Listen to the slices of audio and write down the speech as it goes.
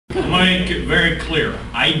Make it very clear,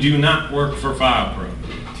 I do not work for filePro.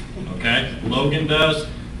 Okay? Logan does,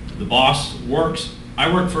 the boss works,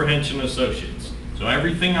 I work for Hench and Associates. So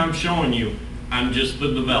everything I'm showing you, I'm just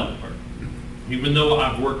the developer. Even though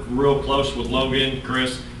I've worked real close with Logan,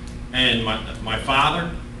 Chris, and my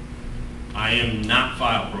father, I am not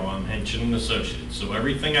filePro, I'm Hench and Associates. So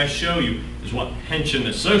everything I show you is what Hench and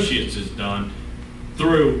Associates has done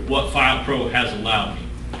through what filePro has allowed me.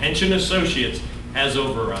 Hench and Associates has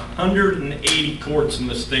over 180 courts in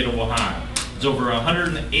the state of Ohio. It's over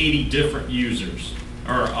 180 different users,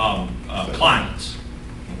 or clients,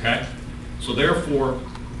 okay? So therefore,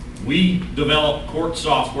 we develop court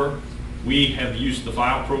software. We have used the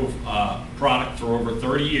filePro product for over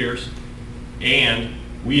 30 years, and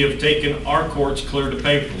we have taken our courts clear to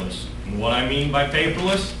paperless. And what I mean by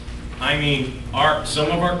paperless, I mean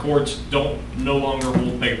some of our courts no longer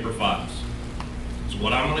hold paper files. So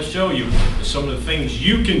what I'm going to show you is some of the things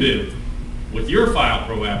you can do with your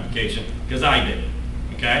filePro application, because I did,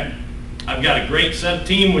 okay? I've got a great set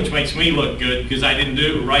team, which makes me look good because I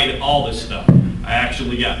didn't write all this stuff. I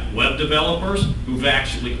actually got web developers who've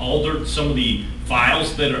actually altered some of the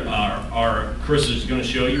files that are Chris is going to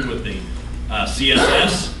show you with the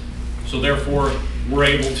CSS. So therefore, we're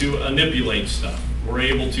able to manipulate stuff. We're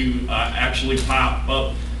able to actually pop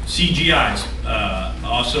up CGIs,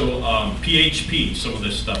 also PHP, some of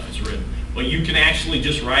this stuff is written. But you can actually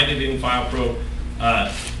just write it in filePro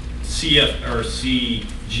CF or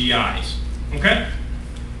CGIs, okay?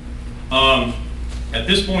 At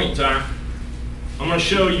this point in time, I'm going to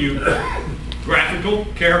show you graphical,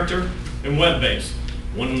 character, and web-based.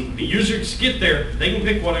 When the users get there, they can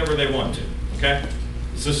pick whatever they want to, okay?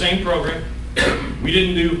 It's the same program. We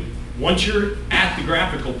didn't do, once you're at the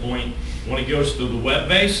graphical point, when it goes to the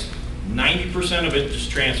web-based, 90% of it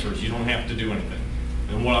just transfers. You don't have to do anything.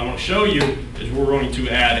 And what I'm going to show you is we're going to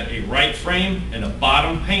add a right frame and a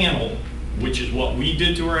bottom panel, which is what we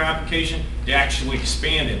did to our application, to actually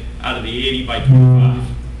expand it out of the 80 by 25.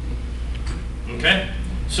 Okay?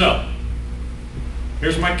 So,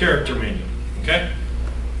 here's my character menu. Okay?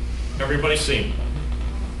 Everybody's seen.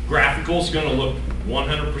 Graphical is going to look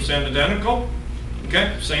 100% identical.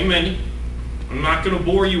 Okay? Same menu. I'm not going to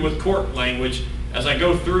bore you with court language. As I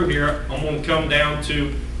go through here, I'm going to come down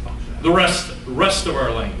to the rest of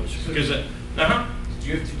our language. Because Did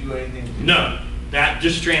you have to do anything? No, that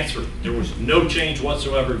just transferred. There was no change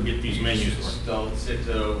whatsoever to get these menus working.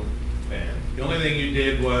 The only thing you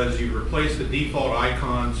did was you replaced the default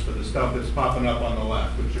icons for the stuff that's popping up on the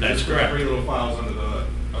left, which are That's just correct. 3 little files under the hood.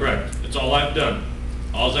 Correct. That's all I've done.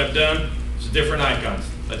 All I've done is different icons.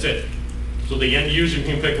 That's it. So the end user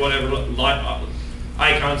can pick whatever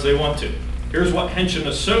icons they want to. Here's what Hench and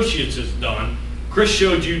Associates has done. Chris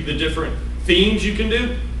showed you the different themes you can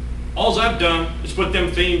do. All I've done is put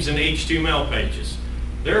them themes in HTML pages.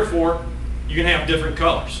 Therefore, you can have different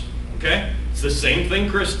colors. Okay? It's the same thing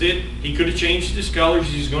Chris did. He could have changed his colors.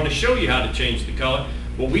 He's going to show you how to change the color.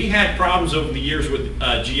 But we had problems over the years with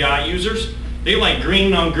GI users. They like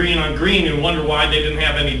green on green on green and wonder why they didn't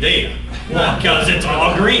have any data. Well, because it's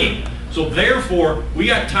all green. So therefore, we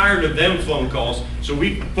got tired of them phone calls, so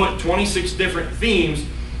we put 26 different themes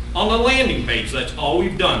on the landing page. That's all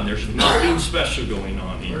we've done. There's nothing special going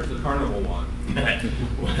on here. Where's the carnival one?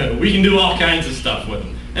 We can do all kinds of stuff with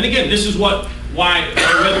them. And again, this is why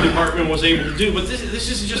our web department was able to do, but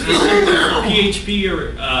this is just a simple PHP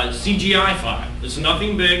or CGI file. It's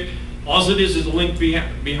nothing big. All it is a link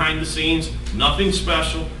behind the scenes, nothing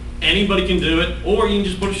special. Anybody can do it, or you can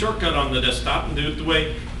just put a shortcut on the desktop and do it the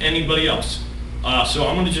way anybody else. So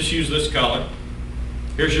I'm going to just use this color.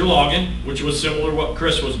 Here's your login, which was similar to what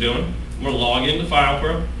Chris was doing. I'm going to log into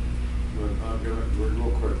filePro.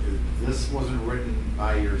 Real quick, this wasn't written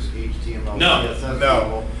by your HTML, No, CSS no.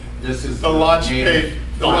 people. This is The launch page.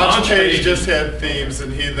 The launch launch page page. just had themes,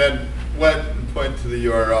 and he then went and pointed to the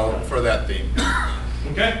URL for that theme.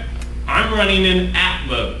 Okay? I'm running in app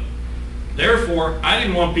mode. Therefore, I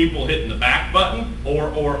didn't want people hitting the back button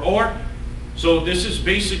or. So this is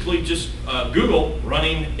basically just Google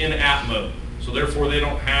running in app mode. So therefore, they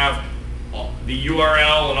don't have the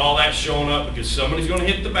URL and all that showing up because somebody's going to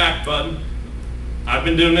hit the back button. I've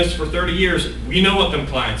been doing this for 30 years. We know what them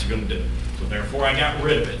clients are going to do. So therefore, I got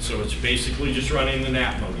rid of it. So it's basically just running in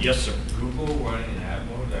app mode. Yes, sir. Google running in app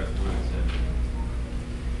mode, that's what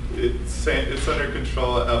it said. It's under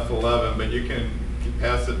control at F11, but you can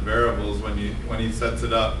pass it variables when he sets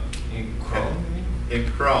it up. In Chrome? In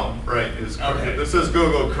Chrome, right? Okay. This is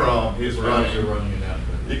Google Chrome. He's running. You're running an app.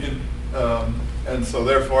 You can, and so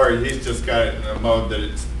therefore he's just got it in a mode that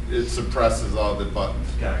it suppresses all the buttons.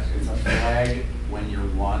 Gotcha. It's a flag when you're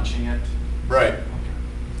launching it. Right.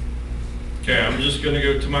 Okay, I'm just gonna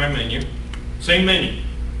go to my menu. Same menu.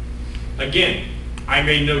 Again, I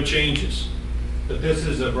made no changes. But this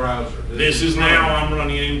is a browser. This is now I'm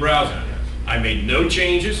running in browser. I made no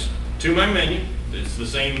changes to my menu. It's the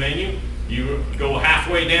same menu. You go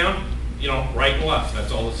halfway down, you know, right and left.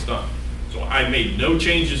 That's all it's done. So I made no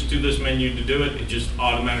changes to this menu to do it. It just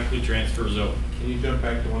automatically transfers over. Can you jump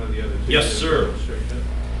back to one of the other two? Yes, sir. Straight down.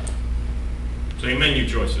 Same menu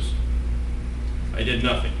choices. I did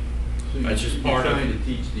nothing. So That's just part you're of trying it. to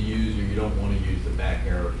teach the user you don't want to use the back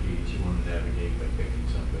arrow keys. You want to navigate by picking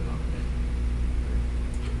something on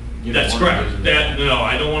the menu. You don't That's want them correct. using That, the- no,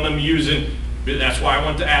 I don't want them using, that's why I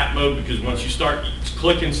went to app mode, because once you start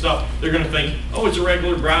clicking stuff, they're gonna think, oh, it's a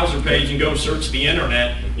regular browser page, and go search the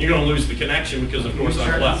internet. You're gonna lose the connection because of course Can I'm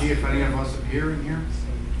you check and left. see if any of us appear in here?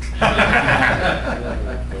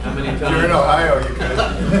 How many If you're in times? Ohio, you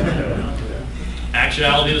could.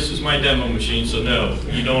 Actuality, this is my demo machine, so no,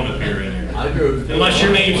 you don't appear in here. I drove. Unless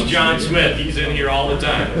your name's John Smith, he's in here all the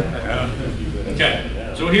time.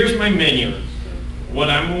 Okay, so here's my menu. What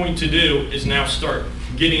I'm going to do is now start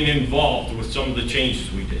getting involved with some of the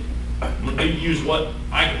changes we did. I'm going to use what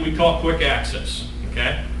we call quick access,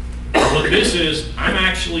 okay? What this is, I'm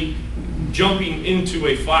actually jumping into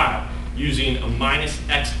a file using a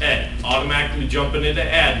 -XA, automatically jumping into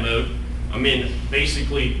add mode. I'm in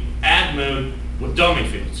basically add mode with dummy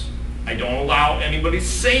fields. I don't allow anybody to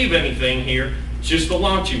save anything here, it's just the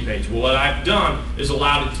launching page. Well, what I've done is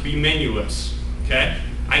allowed it to be menuous, okay?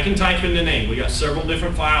 I can type in the name. We got several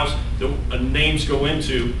different files that names go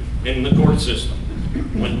into in the court system.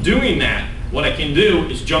 When doing that, what I can do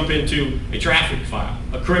is jump into a traffic file,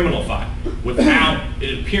 a criminal file, without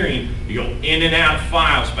it appearing. You go in and out of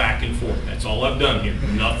files back and forth. That's all I've done here.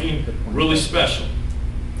 Nothing really special.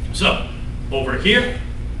 So, over here,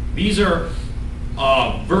 these are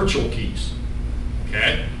virtual keys,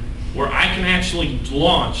 okay? Where I can actually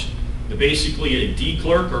launch basically a D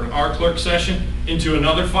clerk or an R clerk session into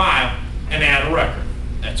another file and add a record.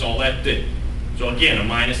 That's all that did. So again, a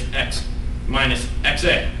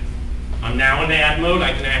 -XA. I'm now in add mode.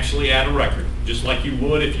 I can actually add a record, just like you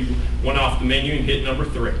would if you went off the menu and hit number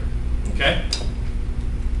 3. Okay?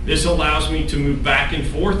 This allows me to move back and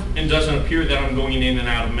forth and doesn't appear that I'm going in and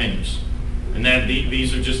out of menus. And then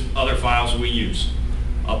these are just other files we use.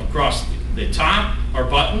 Up across the top are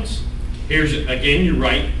buttons. Here's, again, your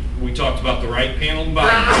right. We talked about the right panel and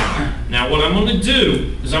bottom panel. Now what I'm going to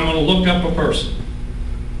do is I'm going to look up a person.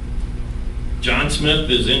 John Smith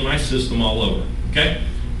is in my system all over, okay?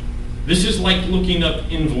 This is like looking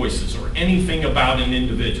up invoices or anything about an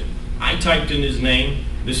individual. I typed in his name.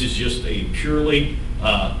 This is just a purely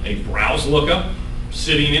a browse lookup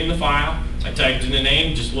sitting in the file. I typed in the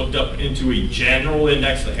name, just looked up into a general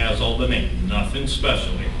index that has all the names. Nothing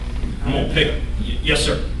special here. I'm going to pick, yes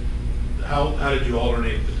sir. How did you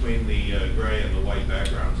alternate between the gray and the white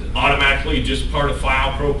backgrounds? Automatically just part of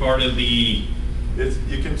filePro, part of the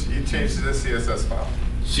You change to the CSS file.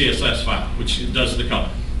 CSS file, which does the color.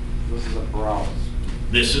 This is a browse.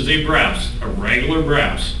 This is a browse, a regular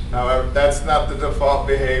browse. However, that's not the default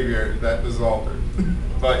behavior that is altered.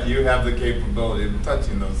 But you have the capability of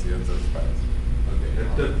touching those CSS files. Okay,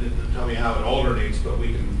 it doesn't tell me how it alternates, but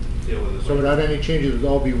we can deal with this. So without any changes, it would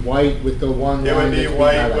all be white with the one It line would be that's being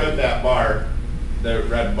white highlighted. with that bar, the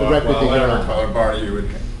red bar, red with the whatever line. color bar you would.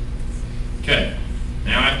 Okay,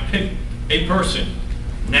 now I picked a person.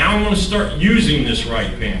 Now I'm going to start using this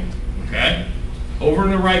right panel, okay? Over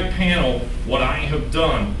in the right panel, what I have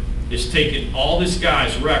done is taken all this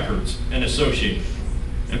guy's records and associated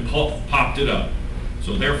and popped it up.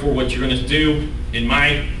 So therefore, what you're going to do in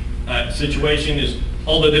my situation is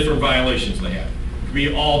all the different violations they have. It could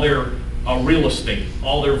be all their real estate,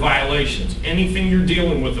 all their violations, anything you're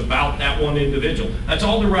dealing with about that one individual. That's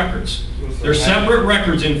all the records. They're separate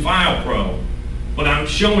records in filePro, but I'm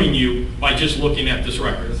showing you by just looking at this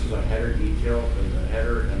record. This is a header detail, and the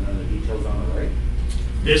header, and then the details on the right.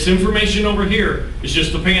 This information over here is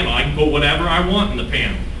just a panel. I can put whatever I want in the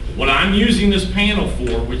panel. What I'm using this panel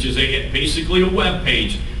for, which is basically a web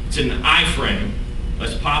page, it's an iframe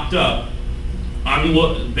that's popped up.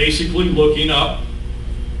 I'm basically looking up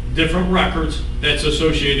different records that's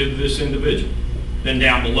associated with this individual. Then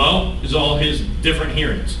down below is all his different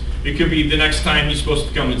hearings. It could be the next time he's supposed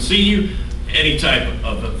to come and see you, any type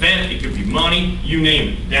of event, it could be money, you name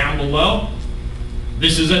it. Down below,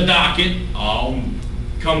 this is a docket. I'll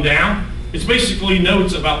come down. It's basically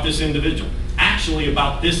notes about this individual, actually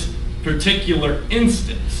about this particular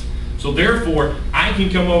instance. So therefore, I can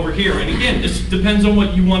come over here, and again, this depends on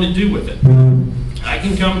what you want to do with it. I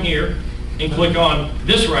can come here and click on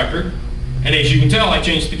this record, and as you can tell, I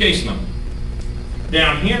changed the case number.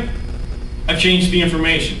 Down here, I've changed the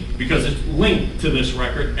information because it's linked to this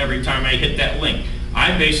record every time I hit that link.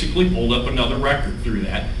 I basically pulled up another record through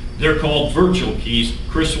that. They're called virtual keys.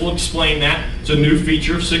 Chris will explain that. It's a new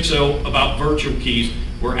feature of 6.0 about virtual keys,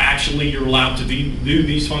 where actually you're allowed to do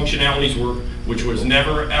these functionalities which was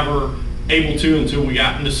never ever able to until we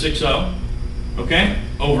got into 6.0. Okay?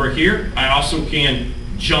 Over here, I also can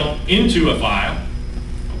jump into a file.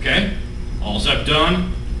 Okay? All I've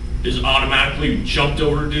done is automatically jumped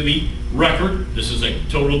over to the record. This is a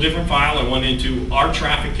total different file. I went into our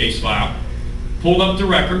traffic case file, pulled up the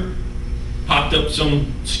record, popped up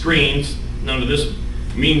some screens. None of this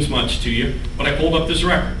means much to you, but I pulled up this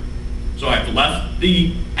record. So I've left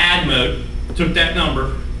the add mode, took that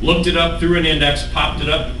number, looked it up through an index, popped it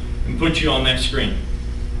up, and put you on that screen.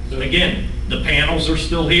 So again, the panels are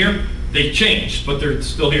still here. They've changed, but they're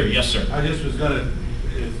still here. Yes, sir. I just was gonna,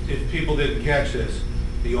 if people didn't catch this,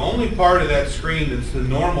 the only part of that screen that's the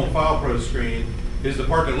normal filePro screen is the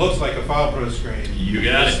part that looks like a filePro screen. You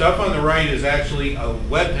got The it. stuff on the right is actually a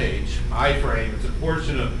web page, iframe. It's a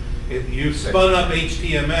portion of, you've spun up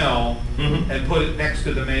HTML and put it next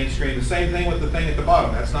to the main screen. The same thing with the thing at the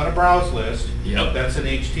bottom. That's not a browse list. Yep. That's an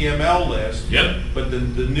HTML list. Yep. But the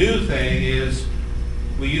new thing is,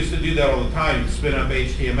 we used to do that all the time, spin up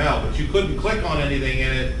HTML, but you couldn't click on anything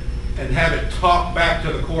in it and have it talk back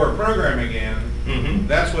to the core program again.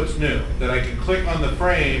 That's what's new, that I can click on the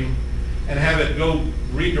frame and have it go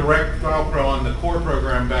redirect filePro on the core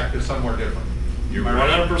program back to somewhere different. You're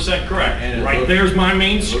 100% correct. And it Right looks- there's my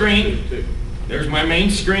main it looks screen. good, too. There's my main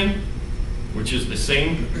screen, which is the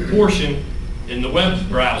same portion in the web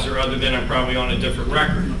browser, other than I'm probably on a different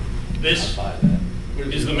record. This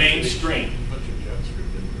is the main screen.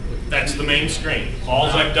 That's the main screen. All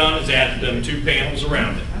I've done is added them two panels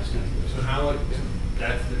around it. So how,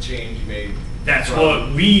 that's the change you made? That's from-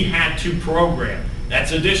 what we had to program.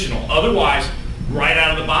 That's additional. Otherwise, right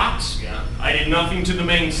out of the box, Yeah. I did nothing to the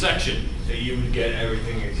main section. So you would get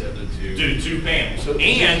everything except the two? Do two panels. So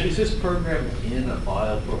And is this program in a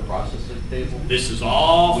filePro processing table? this is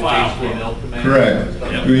all With file. HTML commands?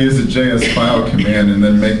 Correct. Yep. We use a JS file command and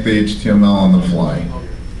then make the HTML on the fly.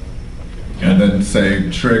 And then say,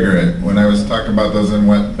 trigger it. When I was talking about those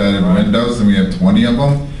embedded windows, and we have 20 of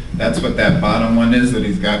them, that's what that bottom one is that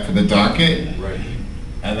he's got for the docket. Right.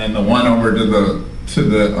 And then the one over to the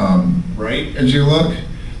right, as you look,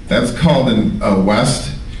 that's called a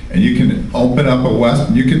West. And you can open up a West,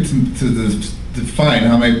 and you can define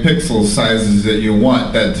how many pixel sizes that you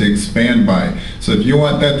want that to expand by. So if you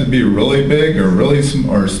want that to be really big or really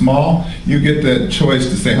small, you get that choice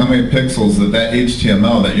to say how many pixels that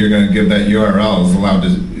HTML that you're going to give that URL is allowed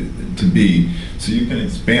to be. So you can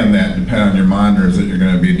expand that depending on your monitors that you're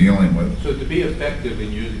going to be dealing with. So to be effective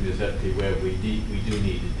in using this FTWeb, we do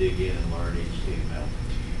need to dig in and learn HTML.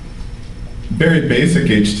 Very basic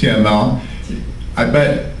HTML. I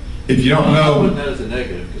bet if you don't I put know, that as a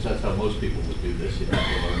negative because that's how most people would do this. You have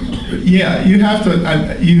to learn something. yeah, you have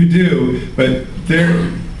to, you do, but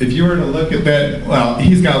if you were to look at that, well,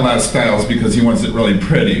 he's got a lot of styles because he wants it really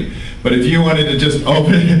pretty. But if you wanted to just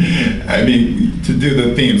open, I mean, to do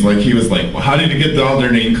the themes, like he was like, well, how did you get the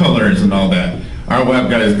alternating colors and all that? Our web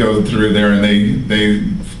guys go through there and they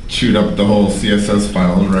chewed up the whole CSS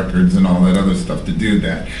file records and all that other stuff to do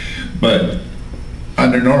that. But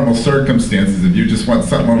under normal circumstances, if you just want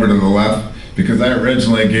something over to the left, because I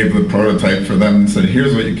originally gave the prototype for them and said,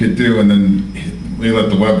 here's what you could do, and then we let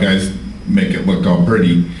the web guys make it look all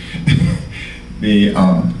pretty.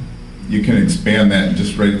 You can expand that and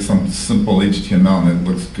just write some simple HTML and it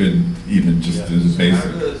looks good, even just as So how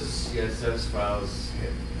basic. do those CSS files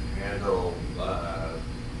handle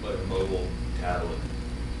like a mobile tablet?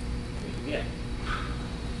 Yeah.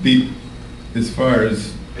 As far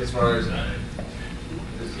as As far as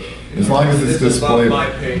As long as it's this displayed. is above my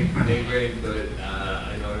pay grade, but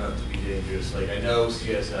I know enough to be dangerous. Like I know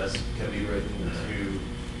CSS can be written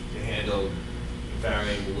to handle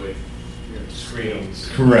varying with screens.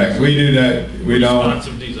 correct, we do that.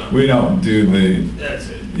 Responsive design. We don't do the. That's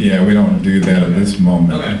it. Yeah, we don't do that at this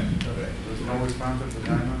moment. Okay. There's no responsive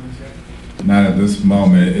design on this yet? Not at this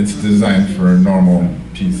moment. It's designed for a normal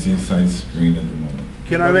PC size screen at the moment.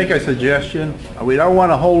 Can I make a suggestion? We don't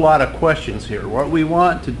want a whole lot of questions here. What we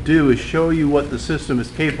want to do is show you what the system is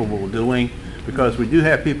capable of doing, because we do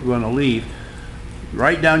have people going to leave.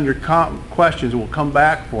 Write down your questions, we'll come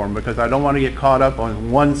back for them, because I don't want to get caught up on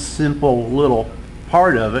one simple little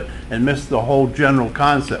part of it and miss the whole general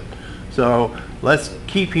concept. So let's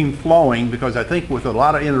keep him flowing, because I think with a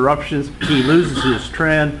lot of interruptions, he loses his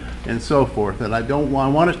trend and so forth. And I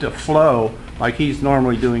want it to flow like he's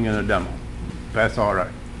normally doing in a demo. That's all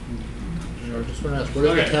right. I just want to ask, what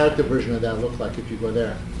does the Okay. character version of that look like if you go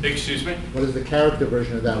there? Excuse me? What does the character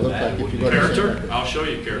version of that look That like if you go to the same Character? record? I'll show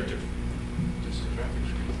you character. Just a traffic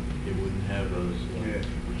screen. It wouldn't have those.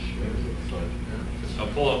 I'll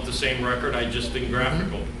pull up the same record I just did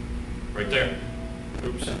graphical, right there.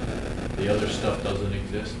 Oops. The other stuff doesn't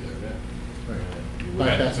exist there.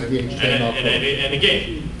 Right. Bypassing the HTML code. And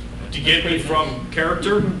again, to get me from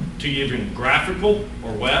character to even graphical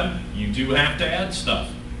or web, you do have to add stuff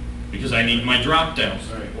because I need my drop downs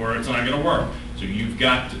or it's not going to work. So you've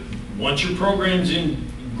got, once your program's in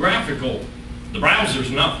graphical, the browser's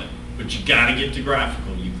nothing, but you got to get to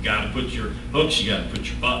graphical. You've got to put your hooks, you got to put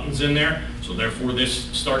your buttons in there. So therefore this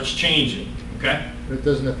starts changing, okay? But it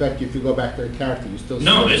doesn't affect you if you go back to the character, you still.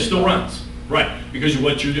 No, see it still runs, right? Because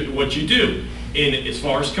what you do in as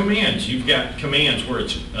far as commands, you've got commands where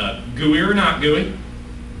it's GUI or not GUI,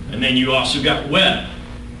 and then you also got web.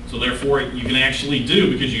 So therefore, you can actually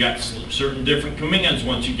do, because you got certain different commands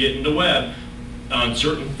once you get into web on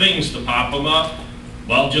certain things to pop them up.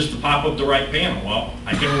 Well, just to pop up the right panel. Well,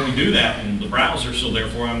 I can only do that in the browser, so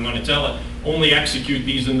therefore I'm going to tell it only execute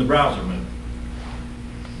these in the browser mode.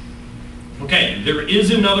 Okay, there is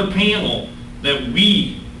another panel that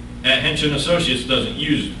we at Hench & Associates doesn't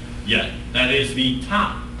use yet. That is the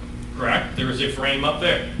top, correct? There is a frame up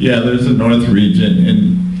there. Yeah, there's a north region,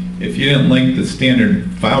 and if you didn't link the standard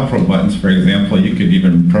filePro buttons, for example, you could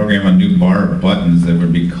even program a new bar of buttons that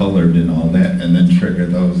would be colored and all that, and then trigger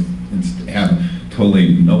those and have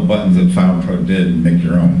totally no buttons that filePro did and make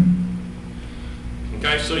your own.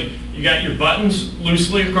 Okay, so you got your buttons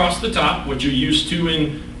loosely across the top, which you're used to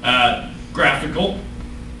in graphical.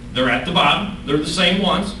 They're at the bottom. They're the same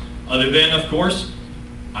ones, other than, of course,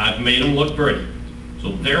 I've made them look pretty.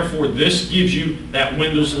 So therefore, this gives you that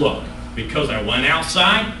Windows look. Because I went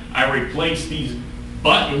outside, I replaced these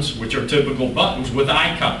buttons, which are typical buttons, with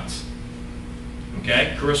icons.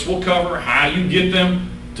 Okay, Chris will cover how you get them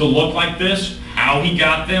to look like this, how he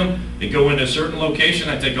got them. They go into a certain location,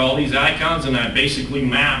 I take all these icons and I basically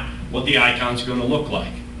map what the icon's going to look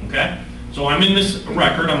like. Okay, so I'm in this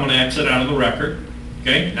record, I'm going to exit out of the record.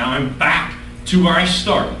 Okay, now I'm back to where I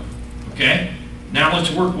started. Okay, now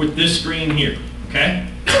let's work with this screen here. Okay,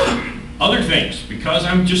 other things, because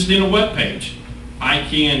I'm just in a web page, I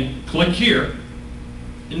can click here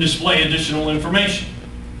and display additional information.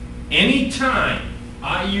 Anytime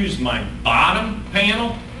I use my bottom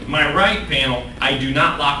panel, my right panel, I do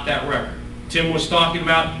not lock that record. Tim was talking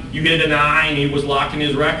about you hit an I and he was locking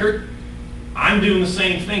his record. I'm doing the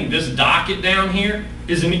same thing. This docket down here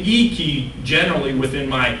is an E key generally within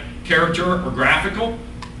my character or graphical.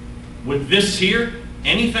 With this here,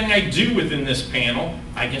 anything I do within this panel,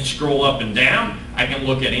 I can scroll up and down, I can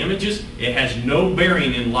look at images. It has no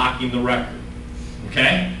bearing in locking the record.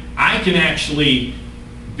 Okay? I can actually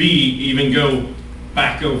even go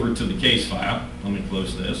back over to the case file. Let me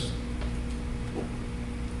close this.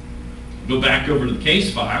 Go back over to the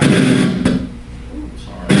case file.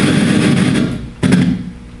 Sorry.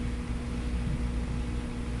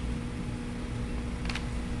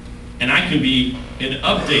 And I can be in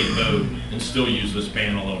update mode and still use this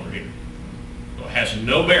panel over here. So it has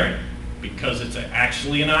no bearing because it's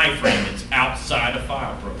actually an iframe. It's outside of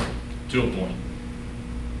filePro to a point.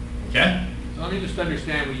 Okay? So let me just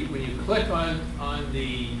understand, when you click on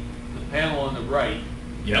the panel on the right,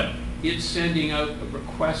 Yep. it's sending out a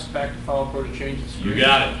request back to filePro to change the screen. You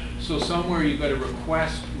got it. So somewhere you've got a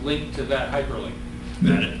request linked to that hyperlink.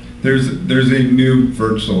 Got it. There's a new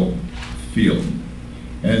virtual field,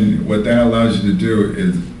 and what that allows you to do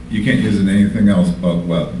is you can't use it in anything else but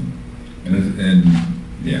web, and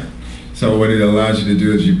yeah. So what it allows you to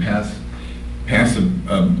do is you pass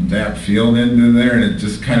that field into there, and it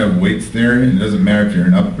just kind of waits there, and it doesn't matter if you're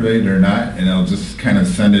an upgrade or not, and it'll just kind of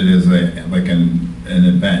send it as like an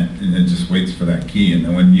event, and it just waits for that key, and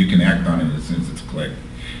then when you can act on it as soon as it's clicked.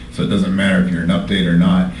 So it doesn't matter if you're an update or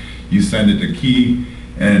not. You send it a key,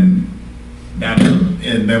 and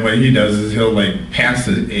then what he does is he'll like pass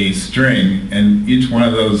a string, and each one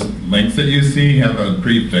of those links that you see have a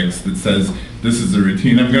prefix that says this is the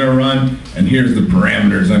routine I'm going to run, and here's the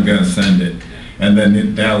parameters I'm going to send it, and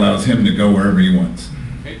then that allows him to go wherever he wants.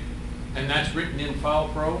 Okay. And that's written in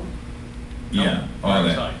filePro? Yeah, all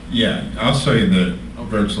that. Outside. Yeah, I'll show you the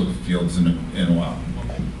virtual fields in a while.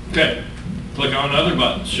 Okay. Click on other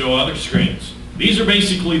buttons, show other screens. These are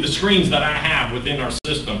basically the screens that I have within our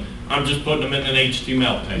system. I'm just putting them in an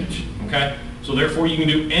HTML page, okay? So therefore you can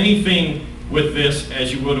do anything with this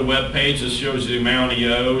as you would a web page. This shows you the amount of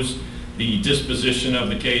EOs, the disposition of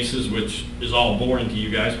the cases, which is all boring to you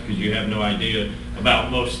guys because you have no idea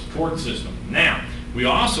about most court system. Now, we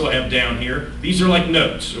also have down here, these are like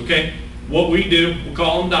notes, okay? what we do, we'll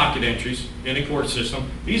call them docket entries in a court system.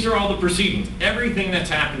 These are all the proceedings, everything that's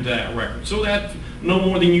happened to that record. So that's no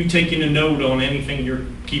more than you taking a note on anything you're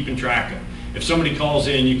keeping track of. If somebody calls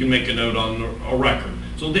in, you can make a note on a record.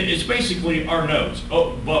 So it's basically our notes.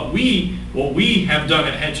 Oh, but what we have done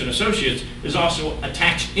at Hench & Associates is also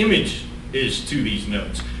attach images to these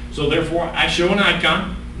notes. So therefore, I show an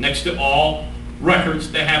icon next to all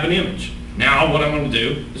records that have an image. Now what I'm going to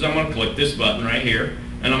do is I'm going to click this button right here,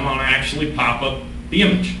 and I'm going to actually pop up the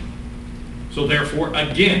image. So therefore,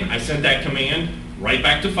 again, I sent that command right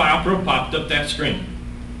back to filePro, popped up that screen.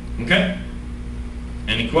 Okay?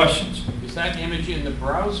 Any questions? Is that image in the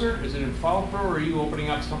browser? Is it in filePro, or are you opening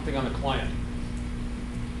up something on the client?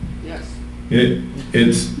 Yes.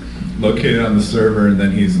 It's located on the server, and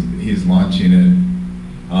then he's launching it,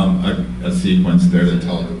 a sequence there to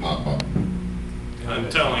tell it to pop up. I'm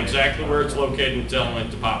telling exactly where it's located and telling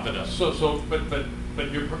it to pop it up.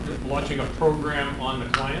 But you're launching a program on the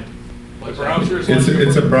client? The browser is It's launching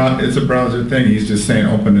it's a browser thing. He's just saying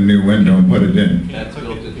open a new window and put it in. That's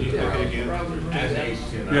built into the browser as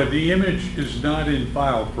HTML. Yeah, the image is not in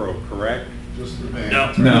FilePro, correct? Just the name.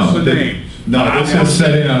 No. No, Just the names. no, this is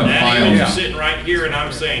setting on a That image is file. sitting right here, and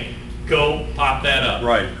I'm saying, go pop that up.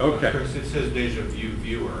 Right, okay. Chris, it says Deja Vu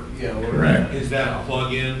Viewer. Yeah, Correct. Is that a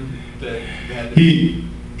plug-in that?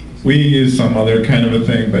 We use some other kind of a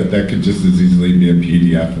thing, but that could just as easily be a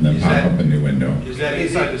PDF and then Is pop that- up a new window. Is that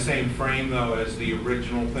inside the same frame though as the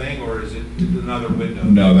original thing, or is it another window?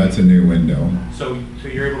 No, that's a new window. So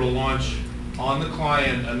you're able to launch on the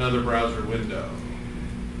client another browser window?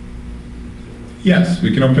 Yes,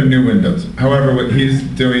 we can open new windows. However, what he's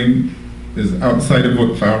doing is outside of what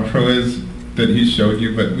FilePro is that he showed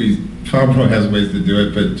you, but FilePro has ways to do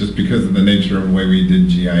it, but just because of the nature of the way we did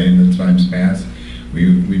GI in the times past, we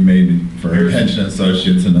made for Hench &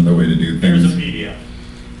 Associates another way to do Here's a things. PDF.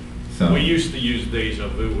 So, We used to use Deja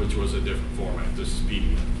Vu, which was a different format. This is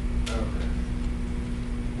PDF. Okay.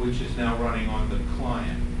 Which is now running on the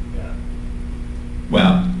client? Yeah.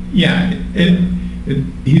 well, yeah,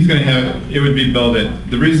 he's going to have, it would be built in.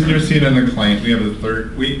 The reason you're seeing it on the client, we have a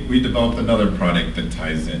third, we developed another product that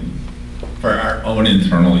ties in for our own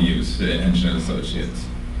internal use at Hench & Associates.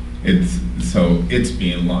 So it's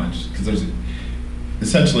being launched because there's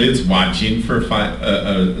essentially it's watching for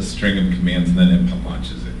a string of commands and then it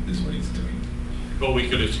launches it is what he's doing. But we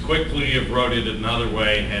could as quickly have wrote it another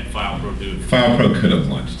way and had FilePro do it. FilePro could have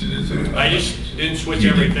launched it as well. I just didn't switch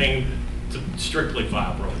everything to strictly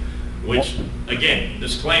FilePro, which, again,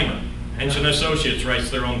 disclaimer, Hench & Associates writes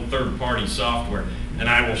their own third-party software, and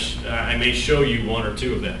I may show you one or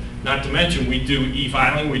two of them. Not to mention, we do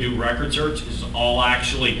e-filing, we do record search. It's all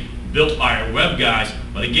actually built by our web guys,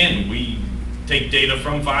 but again, we take data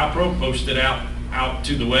from FilePro, post it out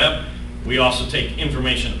to the web. We also take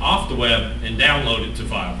information off the web and download it to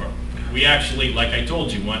FilePro. We actually, like I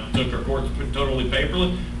told you, took our courts totally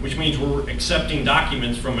paperless, which means we're accepting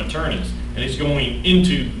documents from attorneys, and it's going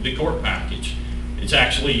into the court package. It's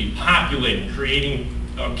actually populating, creating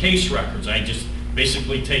case records. I just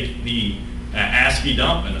basically take the ASCII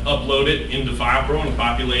dump and upload it into FilePro and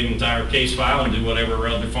populate an entire case file and do whatever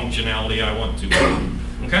other functionality I want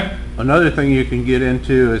to. Okay? Another thing you can get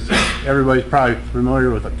into is, everybody's probably familiar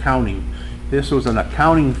with accounting. This was an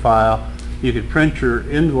accounting file. You could print your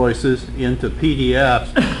invoices into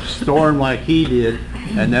PDFs, store them like he did,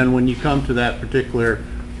 and then when you come to that particular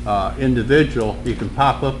individual, you can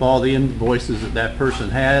pop up all the invoices that person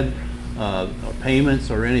had, payments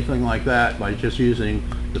or anything like that, by just using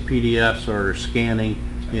the PDFs or scanning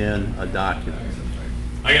in a document.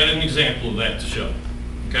 I got an example of that to show.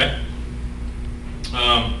 Okay?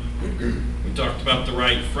 We talked about the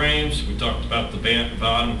right frames. We talked about the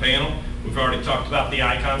bottom panel. We've already talked about the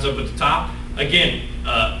icons up at the top. Again,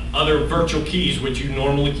 other virtual keys, which you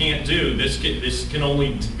normally can't do. This can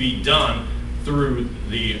only be done through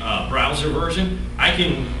the browser version.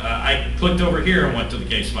 I clicked over here and went to the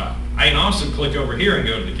case file. I can also click over here and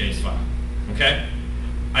go to the case file. Okay?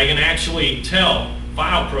 I can actually tell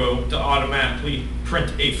FilePro to automatically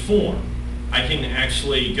print a form. I can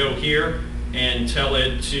actually go here and tell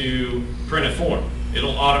it to print a form.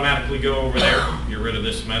 It'll automatically go over there, get rid of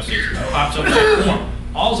this message, pops up that form.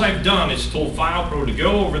 All I've done is told FilePro to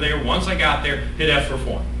go over there. Once I got there, hit F for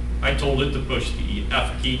form. I told it to push the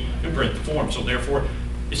F key and print the form. So therefore,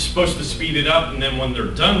 it's supposed to speed it up, and then when they're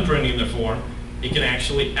done printing the form, it can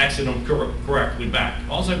actually exit them correctly back.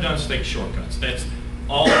 All I've done is take shortcuts. That's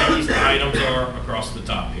all these items are across the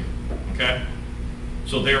top here, okay?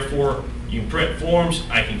 So therefore, you can print forms.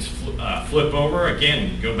 I can flip over,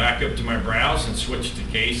 again, go back up to my browse and switch to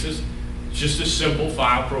cases. It's just a simple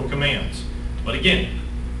FilePro commands. But again,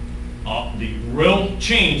 The real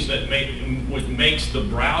change that what makes the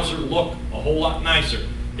browser look a whole lot nicer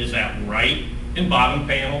is that right and bottom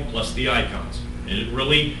panel plus the icons. It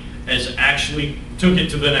really has actually took it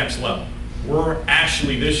to the next level. We're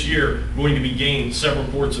actually this year going to be gaining several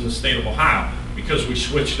ports in the state of Ohio because we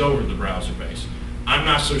switched over to the browser base. I'm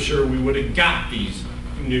not so sure we would have got these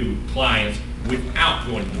new clients without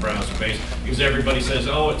going to the browser base, because everybody says,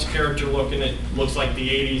 oh, it's character looking, it looks like the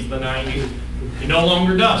 80s, the 90s. It no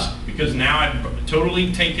longer does, because now I've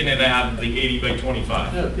totally taken it out of the 80 by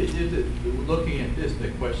 25. No, looking at this, the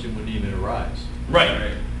question wouldn't even arise.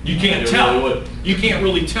 Right. You can't tell. You can't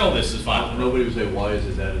really tell this is filePro. Nobody would say, why is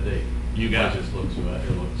this out of date? You got it. It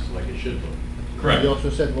looks like it should look. Correct. You also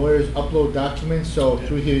said lawyers upload documents, so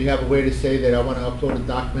through here you have a way to say that I want to upload a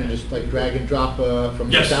document, just like drag and drop from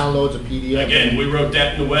the Yes. downloads, a PDF. Again, we wrote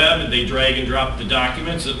that in the web, and they drag and drop the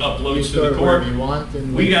documents, it You uploads to store the it court. wherever you want,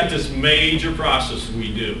 and We got this major process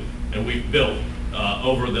we do, and we've built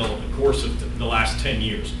over the course of the last 10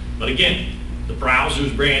 years. But again, the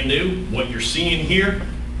browser's brand new. What you're seeing here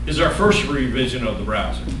is our first revision of the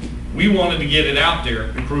browser. We wanted to get it out there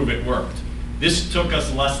and prove it worked. This took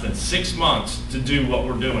us less than 6 months to do what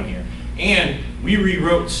we're doing here. And we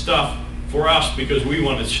rewrote stuff for us because we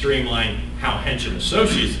wanted to streamline how Hench &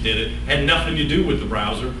 Associates did it. Had nothing to do with the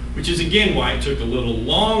browser, which is again why it took a little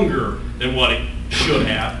longer than what it should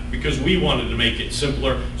have, because we wanted to make it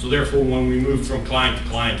simpler. So therefore, when we moved from client to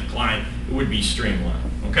client to client, it would be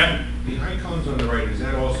streamlined, okay? The icons on the right, is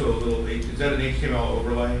that also a little, is that an HTML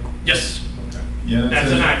overlay? Yes, Okay. Yeah,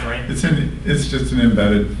 that's an iframe. It's just an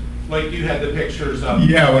embedded. Like you had the pictures up.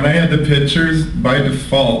 Yeah, when I had the pictures, by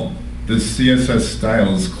default, the CSS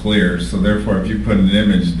style is clear. So therefore, if you put an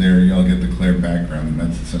image there, you'll get the clear background, and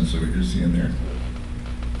that's essentially what you're seeing there.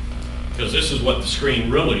 Because this is what the screen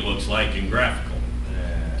really looks like in graphical.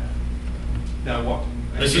 Now what?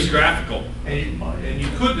 This is graphical. And you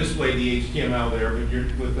could display the HTML there, but you're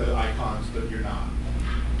with the icons, but you're not.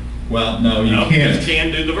 Well, no, you No, can't. you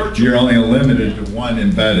can do the virtual. You're only limited to one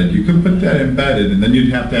embedded. You could put that embedded, and then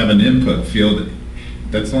you'd have to have an input field.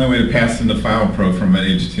 That's the only way to pass into filePro from an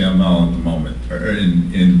HTML at the moment, or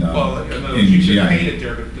in Well, in you GI. could paint it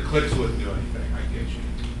there, but the clicks wouldn't do anything, I get you.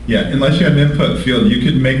 Yeah, unless you have an input field, you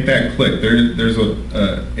could make that click. There's a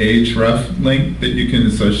href link that you can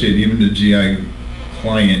associate even to GI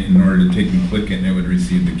client in order to take and click it, and it would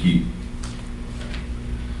receive the key.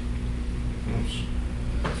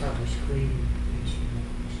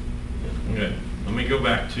 Okay, let me go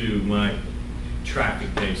back to my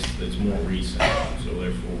traffic base that's more recent. So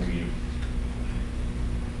therefore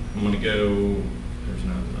I'm gonna go, there's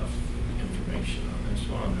not enough information on this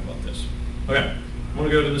one. How about this? Okay, I'm gonna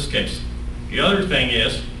go to this case. The other thing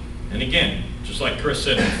is, and again, just like Chris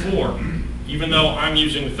said before, even though I'm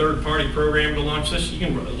using a third-party program to launch this, you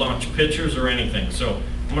can launch pictures or anything. So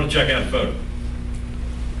I'm gonna check out a photo.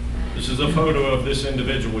 This is a photo of this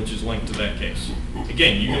individual, which is linked to that case.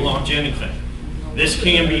 Again, you can launch anything. This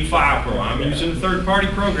can be filePro. I'm using a third-party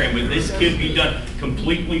program, but this could be done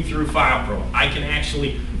completely through filePro. I can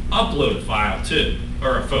actually upload a file too,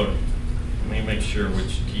 or a photo. Let me make sure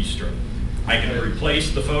which keystroke. I can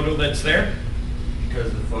replace the photo that's there.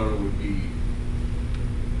 Because the photo would be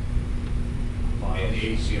in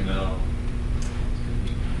HTML.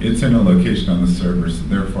 It's in a location on the server, so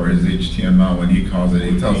therefore his HTML, when he calls it,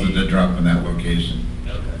 he tells it to drop in that location.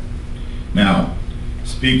 Okay. Now,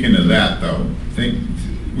 speaking of that though,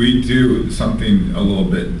 we do something a little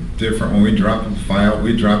bit different. When we drop a file,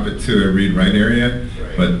 we drop it to a read-write area,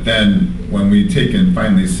 Right. but then when we take and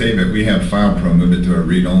finally save it, we have filePro move it to a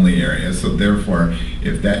read-only area. So therefore,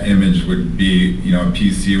 if that image would be, a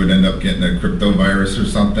PC would end up getting a crypto virus or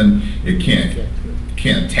something, it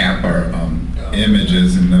can't tap our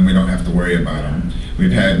images, and then we don't have to worry about them.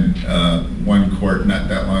 We've had one court not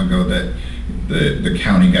that long ago that the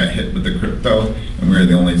county got hit with the crypto, and we were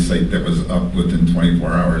the only site that was up within 24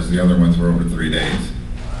 hours. The other ones were over 3 days.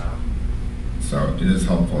 So it is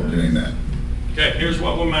helpful doing that. Okay, here's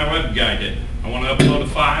what my web guy did. I want to upload a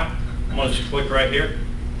file. I'm going to just click right here.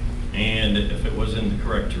 And if it was in the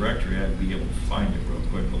correct directory, I'd be able to find it real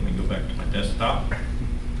quick. Let me go back to my desktop.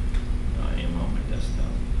 I am on my desktop.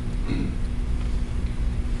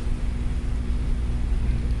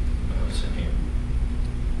 What's in here?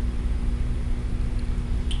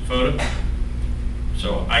 Photo.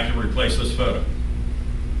 So I can replace this photo.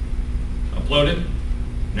 Upload it.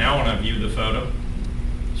 Now when I view the photo,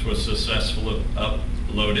 this was successfully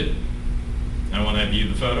uploaded. Now when I view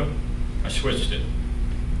the photo, I switched it.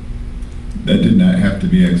 That did not have to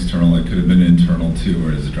be external. It could have been internal too,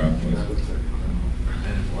 whereas the drop was. And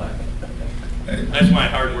it's black. That's my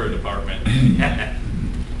hardware department.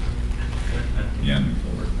 Yeah,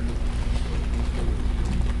 it'll work.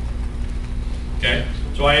 Okay,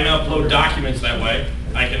 so I can upload documents that way.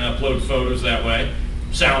 I can upload photos that way,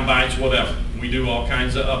 sound bites, whatever. We do all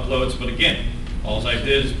kinds of uploads, but again, all I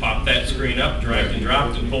did is pop that screen up, dragged and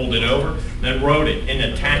dropped and pulled it over, then wrote it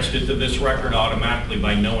and attached it to this record automatically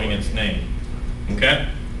by knowing its name. Okay?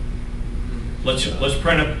 Let's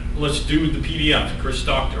print it. Let's do the PDF. Chris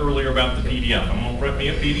talked earlier about the PDF. I'm gonna print me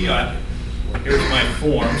a PDF. Here's my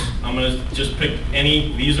forms. I'm gonna just pick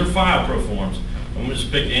any. These are filePro forms. I'm gonna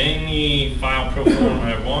just pick any filePro form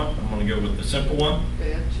I want. I'm gonna go with the simple one.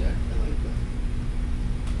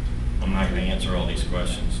 I'm not gonna answer all these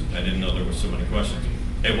questions. I didn't know there were so many questions.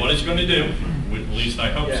 Hey, what it's gonna do, at least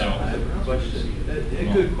I hope Yeah, I so. have a question.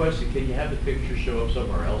 A good question. Can you have the picture show up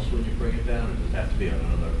somewhere else when you bring it down, or does it have to be on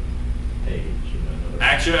another page? Another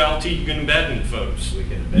Actuality, you can embed in photos. we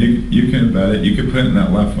can embed You can embed it. You could put it in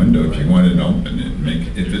that left window if you wanted to open it, make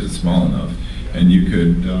it, if it's small enough. And you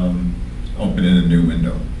could open it in a new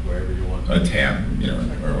window, wherever you want. a tab, you know,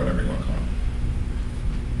 or whatever you want to call it.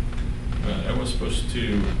 I was supposed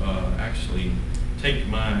to actually take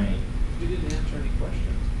my. You didn't answer any questions.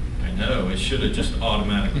 I know, it should have just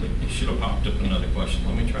automatically, it should have popped up another question.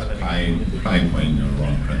 Let me try that again. Probably playing the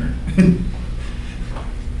wrong printer.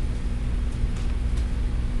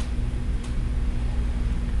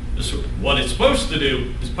 What it's supposed to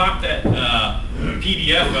do is pop that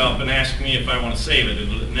PDF up and ask me if I want to save it,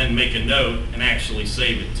 and then make a note and actually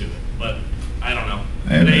save it to it. But I don't know.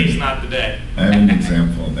 Today's not the day. I have an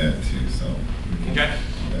example of that too, so. Okay?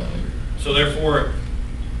 So therefore,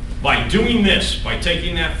 by doing this, by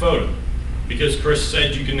taking that photo, because Chris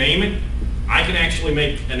said you can name it, I can actually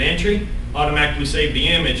make an entry, automatically save the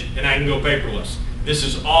image, and I can go paperless. This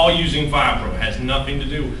is all using filePro. It has nothing to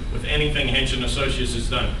do with anything Hench & Associates has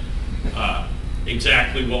done.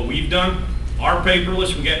 Exactly what we've done. Our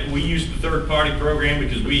paperless, we use the third-party program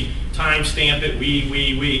because we timestamp it.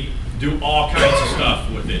 We do all kinds of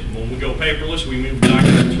stuff with it. When we go paperless, we move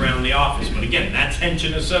documents around the office. But again, that's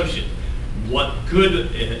Hench & Associates. What could,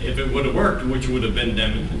 if it would have worked, which would have been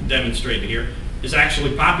demonstrated here, is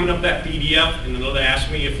actually popping up that PDF, and then they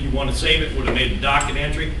asked me if you want to save it, would have made a docket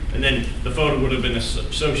entry, and then the photo would have been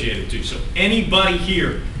associated to. So anybody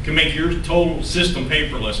here can make your total system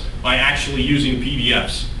paperless by actually using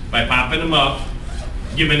PDFs, by popping them up,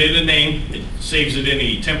 giving it a name, it saves it in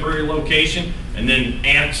a temporary location, and then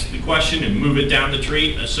asks the question and move it down the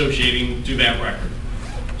tree, associating to that record.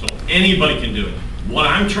 So anybody can do it. What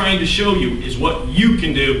I'm trying to show you is what you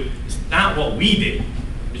can do. It's not what we did.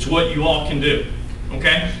 It's what you all can do,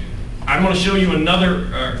 okay? I'm going to show you another,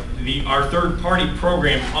 our third-party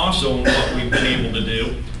program also and what we've been able to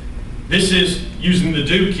do. This is using the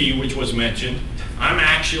do key, which was mentioned. I'm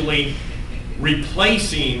actually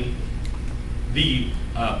replacing the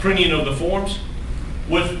printing of the forms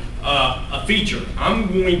with a feature. I'm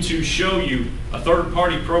going to show you a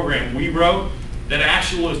third-party program we wrote that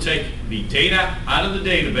actually will take the data out of the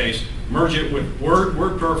database, merge it with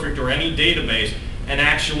WordPerfect or any database, and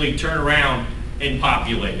actually turn around and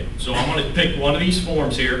populate it. So I'm going to pick one of these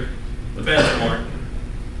forms here, the benchmark.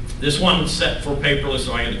 This one's set for paperless,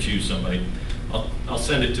 so I got to choose somebody. I'll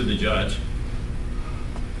send it to the judge.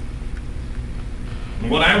 And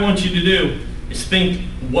what I want you to do is think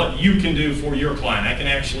what you can do for your client. I can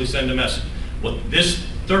actually send a message. What this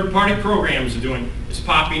third-party program is doing is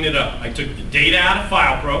popping it up. I took the data out of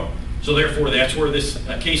filePro, so therefore that's where this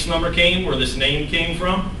case number came, where this name came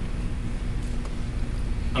from.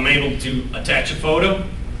 I'm able to attach a photo.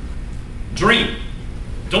 Dream.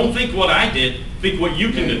 Don't think what I did, think what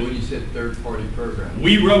you can do. When you said third-party program.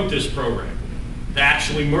 We wrote this program to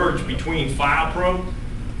actually merge between filePro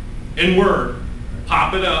and Word,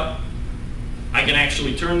 pop it up. I can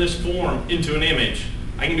actually turn this form into an image.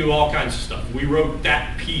 I can do all kinds of stuff. We wrote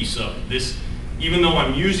that piece of this. Even though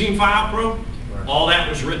I'm using filePro, Right. all that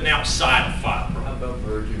was written outside of filePro. How about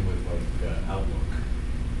merging with like Outlook?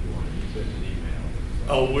 You want to send an email?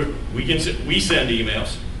 Oh, we send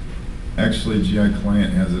emails. Actually, GI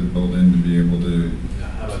Client has it built in to be able to, Now,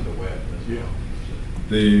 how about the web as well?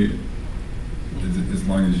 they, as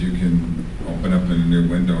long as you can open up in a new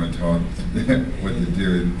window and tell it what to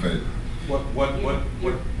do, but What What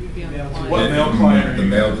mail client are the you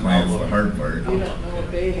mail using? client's the hard part. You don't know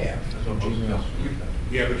what they have. That's what most emails do.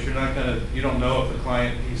 Yeah, but you're not gonna, you don't know if the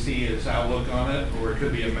client PC is Outlook on it, or it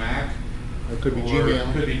could be a Mac. It could be Or it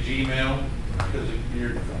Gmail. could be Gmail, because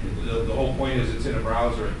the whole point is it's in a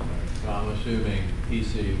browser. I'm assuming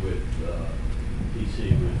PC with the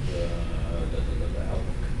Outlook.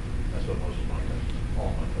 That's what most of my customers.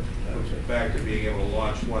 all my questions. Back to being able to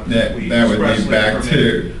launch one That we would be expressly back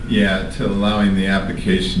permitted. to allowing the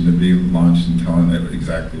application to be launched and telling it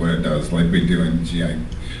exactly what it does, like we do in GI,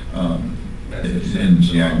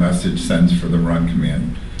 GI message sends for the run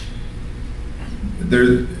command.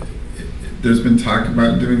 There's been talk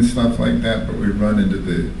about doing stuff like that, but we run into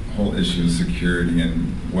the whole issue of security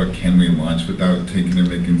and what can we launch without taking and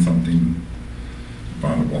making something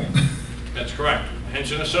vulnerable. That's correct.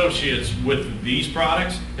 Henson Associates with these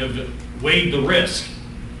products have weighed the risk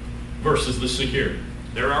versus the security.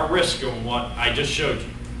 There are risks on what I just showed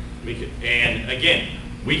you. And again,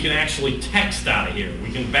 we can actually text out of here.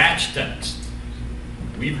 We can batch text.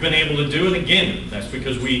 We've been able to do it again. That's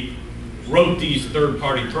because we wrote these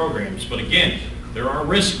third-party programs. But again, there are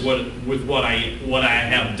risks with what I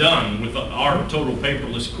have done with our total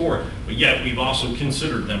paperless court, but yet we've also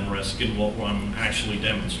considered them risk in what I'm actually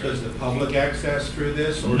demonstrating. Does the public access through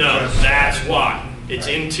this? Or No, just- that's why. It's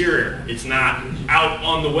interior. It's not out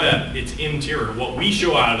on the web. It's interior. What we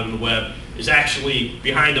show out on the web is actually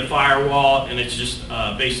behind a firewall, and it's just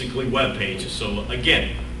basically web pages. So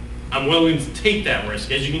again, I'm willing to take that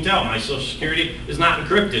risk. As you can tell, my Social Security is not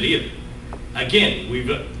encrypted either. Again,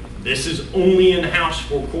 this is only in-house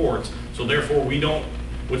for courts, so therefore we don't,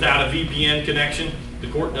 without a VPN connection, the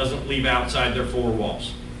court doesn't leave outside their four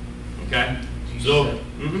walls. Okay? Do So,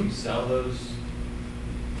 you sell those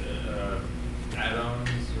add-ons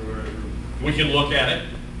or? we can look at it.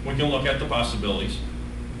 We can look at the possibilities.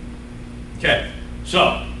 Okay,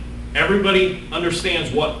 so everybody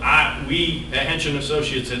understands what we at Henson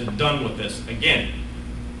Associates have done with this. Again,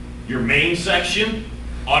 your main section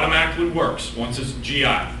automatically works once it's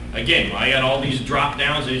GI. Again, I got all these drop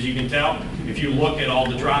downs, as you can tell. If you look at all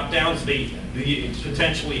the drop downs, they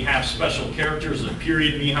potentially have special characters, a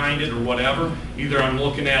period behind it or whatever. Either I'm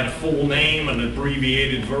looking at a full name, an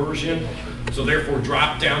abbreviated version. So therefore,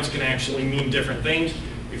 drop downs can actually mean different things.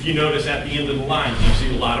 If you notice at the end of the line, you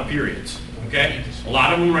see a lot of periods. Okay? A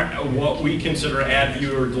lot of them are what we consider add,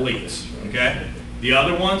 view, or deletes. Okay? The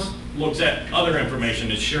other ones looks at other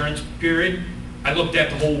information, assurance period. I looked at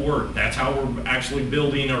the whole word. That's how we're actually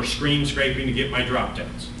building or screen scraping to get my drop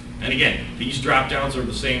downs. And again, these drop downs are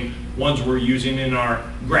the same ones we're using in our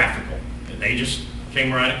graphical. And they just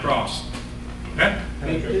came right across. Okay?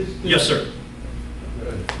 Yes, sir.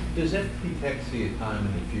 Does FPTech see a time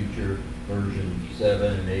in the future, version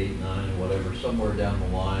 7, 8, 9, whatever, somewhere down the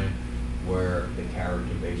line, where the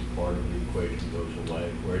character-based part of the equation goes away,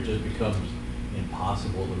 where it just becomes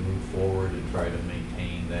impossible to move forward and try to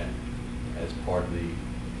maintain that as part of the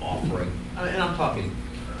offering? And I'm talking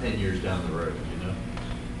 10 years down the road, you know?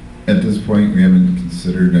 At this point, we haven't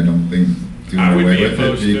considered, I don't think, doing I would away be with it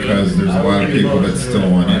opposed to it. because there's a lot of people that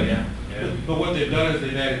still want it. But what they've done is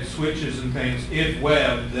they've added switches and things. If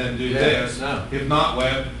web, then do this. no. If not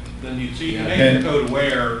web, then you see, you Yeah. make And- the code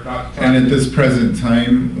aware, not. And at this present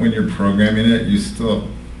time, when you're programming it, you still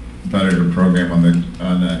better to program on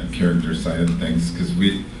the character side of things, because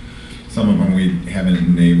some of them we haven't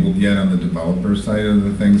enabled yet on the developer side of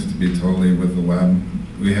the things to be totally with the web.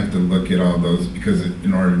 We have to look at all those because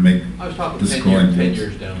in order to make I was talking the 10 scoring years, 10 tools.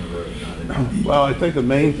 years down the road, not in. Well, I think the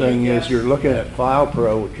main thing is you're looking at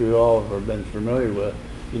filePro, which you all have been familiar with.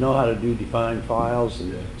 You know how to do define files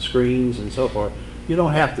and screens and so forth. You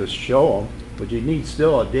don't have to show them, but you need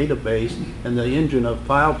still a database, and the engine of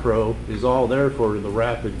filePro is all there for the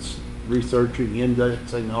rapid researching,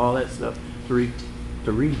 indexing, all that stuff.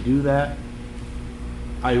 To redo that,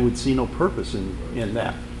 I would see no purpose in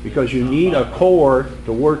that, because you need a core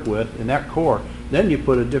to work with, and that core, then you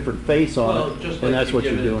put a different face on Well, it, just and like that's what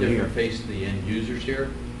you're giving a doing here. different face to the end users here,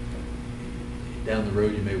 down the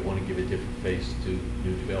road, you may want to give a different face to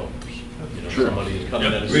new developers. You know, somebody who's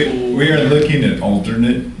coming out of school. We are looking at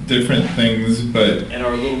alternate different things, but And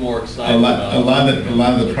are a little more a excited lot about. a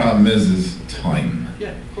lot of the problem is time. Yeah,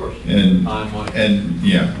 of course. And, Time, money. and,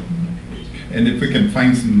 yeah. And if we can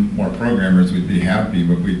find some more programmers, we'd be happy,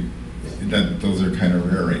 but those are kind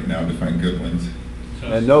of rare right now to find good ones.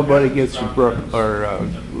 And nobody gets loaded. Nobody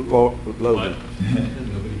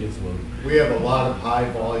gets loaded. We have a lot of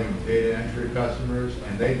high-volume data entry customers,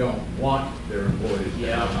 and they don't want their employees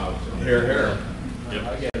to have out. Here.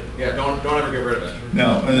 Yep. Yeah, don't ever get rid of it.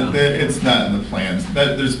 No, it's not in the plans.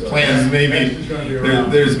 There's plans, maybe, This is gonna be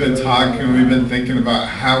around. there's been talk, and we've been thinking about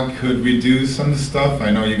how could we do some stuff.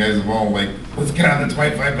 I know you guys have all like, let's get on the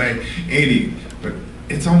 25 by 80, but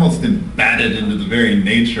it's almost embedded into the very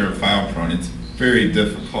nature of filePro, and it's very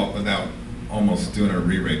difficult without almost doing a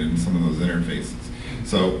rewrite in some of those interfaces.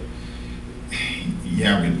 So,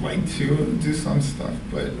 yeah, we'd like to do some stuff,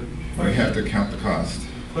 but we have to count the cost.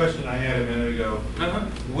 Question I had a minute ago.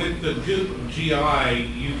 With the GI,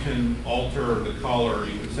 you can alter the color.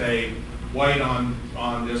 You can say white on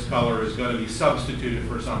this color is going to be substituted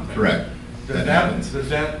for something. Correct. Does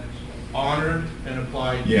that honor and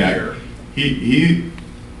apply Yeah. here?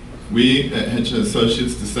 We at Hench and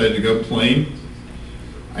Associates decided to go plain.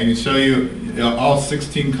 I can show you, all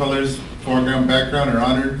 16 colors, foreground, background, are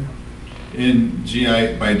honored in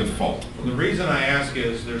GI by default. The reason I ask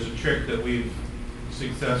is there's a trick that we've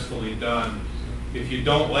successfully done. If you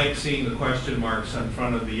don't like seeing the question marks in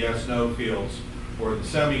front of the yes/no fields or the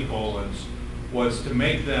semicolons, was to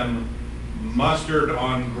make them mustard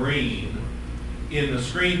on green in the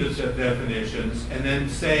screen definitions, and then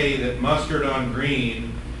say that mustard on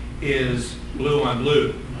green is blue on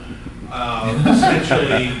blue.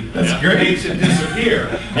 Essentially, That's great. makes it disappear.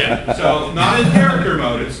 Yeah. So not in character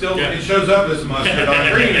mode. It still it shows up as mustard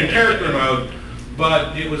on green in character mode,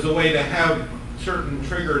 but it was a way to have certain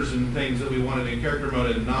triggers and things that we wanted in character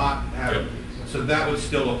mode and not have. Yep. So that would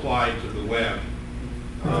still apply to the web.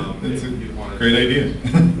 That's a if you wanted great to.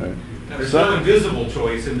 idea. There's no invisible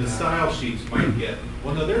choice, and the style sheets might get.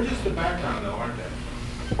 Well, no, they're just the background, though, aren't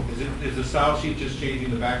they? Is the style sheet just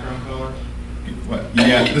changing the background color?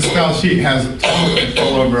 Yeah, the style sheet has total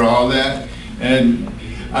control over all that, and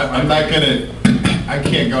I'm not gonna, I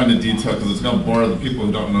can't go into detail because it's gonna bore the people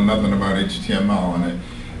who don't know nothing about HTML on it.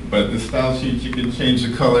 But the style sheet, you can change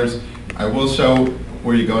the colors. I will show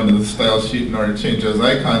where you go into the style sheet in order to change those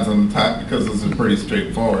icons on the top because this is pretty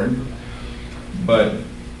straightforward. But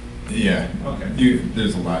yeah, okay.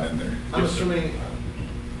 There's a lot in there. I'm assuming,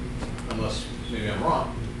 unless maybe I'm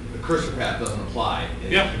wrong, the cursor path doesn't apply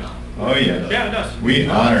in Yeah. HTML. Oh yeah. Yeah, it does. We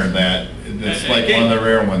honor that. It's And like again, one of the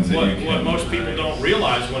rare ones that what, you can. What most people don't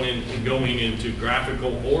realize when going into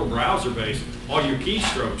graphical or browser-based, all your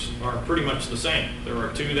keystrokes are pretty much the same. There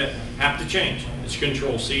are two that have to change. It's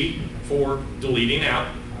Control-C for deleting out.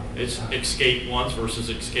 It's escape once versus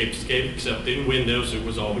escape, except in Windows it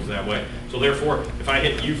was always that way. So therefore, if I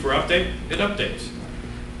hit U for update, it updates.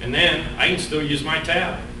 And then I can still use my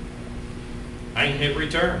tab. I can hit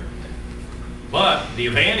return. But the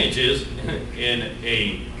advantage is in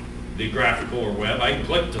the graphical or web, I can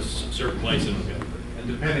click to certain places. And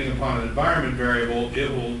depending upon an environment variable, it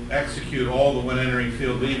will execute all the when entering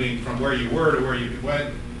field leaving from where you were to where you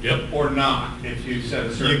went. Yep. Or not, if you set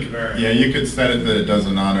a certain variable. Yeah, you could set it that it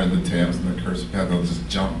doesn't honor the tabs and the cursor path, it'll just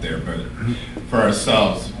jump there. But for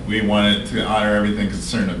ourselves, we want it to honor everything because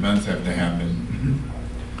certain events have to happen.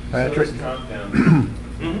 So this drop down,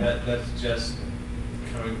 that's just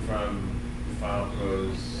coming from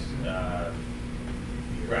filePro's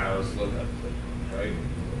browse lookup, right?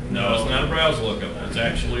 No, it's not a browse lookup. It's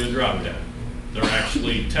actually a drop-down. They're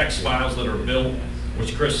actually text files that are built,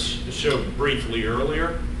 which Chris showed briefly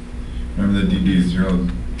earlier. Remember the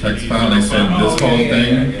DD0 text file? They said this whole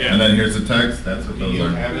thing, yeah. and then here's the text. That's what those are.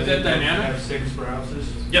 Is that dynamic? Have 6 browsers?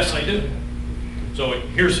 Yes, I do. So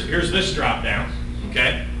here's this drop-down,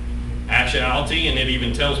 okay? Actuality, and it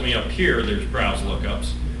even tells me up here there's browse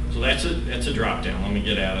lookups. So that's a drop-down. Let me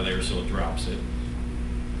get out of there so it drops it.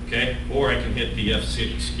 Okay? Or I can hit the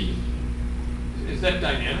F6 key. Is that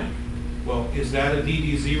dynamic? Well, is that a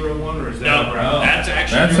DD0 one, or is that No, a browser? that's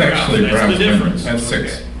actually That's browse. actually That's browse the difference. That's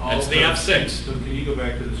 6. Okay. That's the F6. So can you go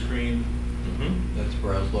back to the screen? Mhm. That's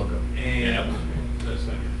browse lookup. And Yep. that's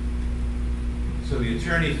that. So the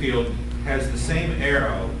attorney field has the same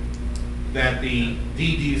arrow that the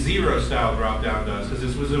DD0 style dropdown does, because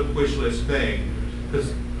this was a wish list thing.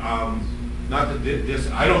 Because not that this,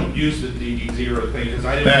 I don't use the DD0 thing because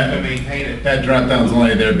I didn't have to maintain it. That drop down's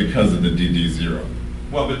only there because of the DD0.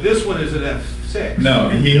 Well, but this one is an F6. No,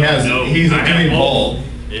 he has. No, He's I have doing both. both.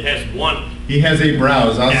 It has one. He has a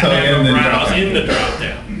browse also I have in a the browse drop in the down.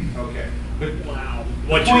 drop-down. Okay. But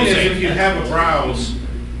What the you point is, say? if you have a browse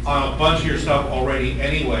on a bunch of your stuff already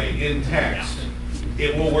anyway in text,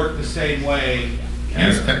 it will work the same way.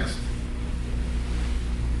 As text.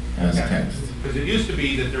 As text. Because it used to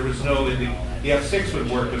be that there was no, the F6 would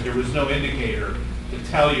work, but there was no indicator to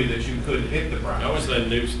tell you that you could hit the browse. That was the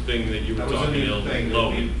new thing that you were That was a talking new thing to that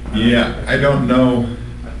Logan. Yeah, I don't know.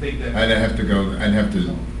 I think that. I'd have to go. I'd have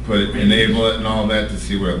to enable it and all that to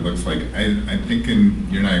see what it looks like. I'm thinking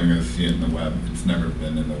you're not even going to see it in the web. It's never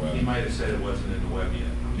been in the He web. might have said it wasn't in the web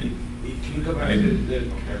yet. Can you go back to the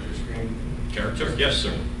character screen? Character? Yes,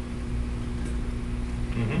 sir.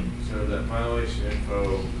 Mhm. So that violation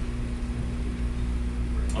info,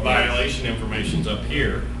 A violation information's up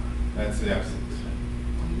here. That's the F6.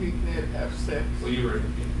 Well, you were,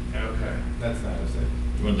 okay. That's not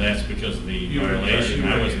F6. Well, that's because of the You were- violation. you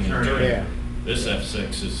were I wasn't an attorney. attorney. Yeah. This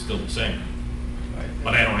F6 is still the same.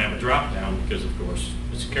 But I don't have a drop down because, of course,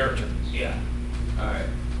 it's a character. Yeah. All right.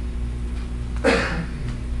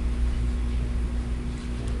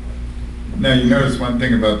 Now, you notice one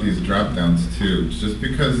thing about these drop downs too. Just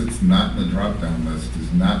because it's not in the drop down list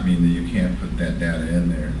does not mean that you can't put that data in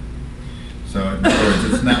there. So in other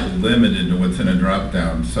words, it's not limited to what's in a drop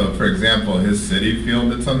down. So for example, his city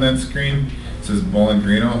field that's on that screen says Bowling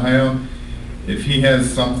Green, Ohio. If he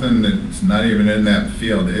has something that's not even in that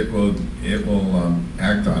field, it will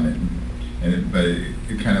act on it. But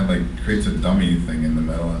it kind of like creates a dummy thing in the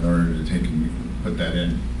middle in order to take and put that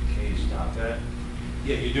in. Can you stop that?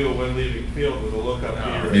 Yeah, you do it when leaving field with a lookup to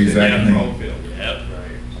your Exactly. control field. Yep.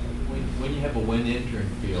 Right. When you have a when entering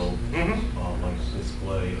field, like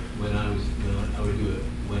display, when I would do a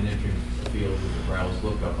when entering field with the browse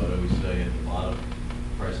lookup, I'd always say at the bottom,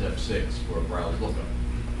 press F6 for a browse lookup.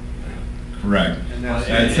 Correct. And That's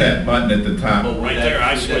that's that button at the top. But would Right that- there,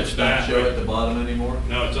 I would switched not that. show at the bottom anymore?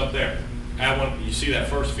 No, it's up there. You see that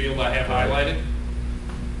first field I have highlighted?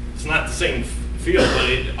 It's not the same field, but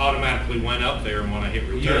it automatically went up there, and when I hit It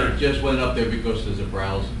return, just went up there because there's a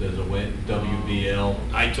browse, there's a when WBL,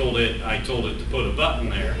 I told it to put a button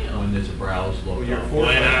there. when there's a browse lookup.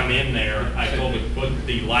 When I'm in there, I told it to put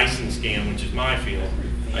the license scan, which is my field.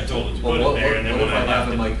 I told it to Well, put what it there, and then if when I I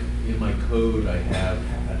have left it, in my code, I have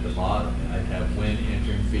at the bottom, I have when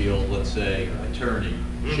entering field, let's say attorney,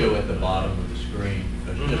 show at the bottom of the screen.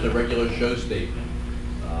 Just a regular show statement.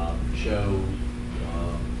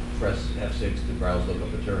 Press F6 to browse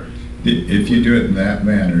lookup attorneys. If you do it in that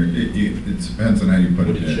manner, it depends on how you put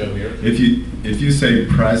Would it it in. show here? If you say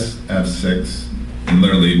press F6, and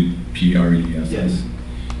literally PRESS. Yes.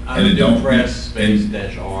 I And would it do don't- press space and-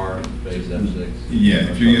 dash R space F6. Yeah,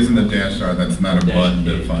 if you're using the dash R, that's not a Dash button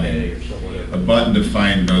K, to K find. or so, whatever. A button to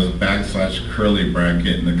find goes backslash curly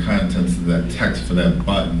bracket and the contents of that text for that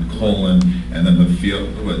button, colon, and then the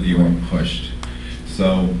field, what you want pushed.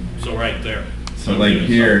 So right there. So like doing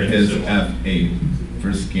here, something his similar. F8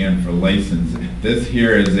 for scan for license. This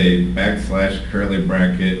here is a backslash curly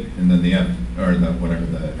bracket and then the F, or the, whatever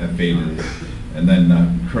the F8 is. And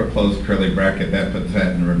then close curly bracket, that puts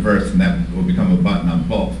that in reverse and that will become a button on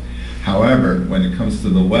both. However, when it comes to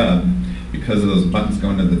the web, because of those buttons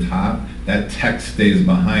going to the top, that text stays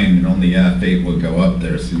behind and only F8 will go up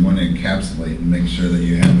there. So you want to encapsulate and make sure that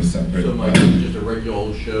you have a separate So button. just a regular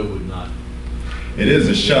old show would not. It is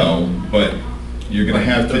a show, but you're gonna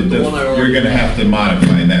have to, The one I already you're gonna have have. to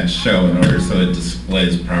modify that show in order so it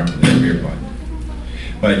displays properly for your button.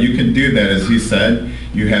 But you can do that, as he said,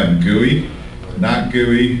 you have GUI, not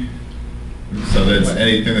GUI, so that's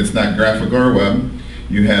anything that's not graphical or web.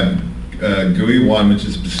 You have GUI 1, which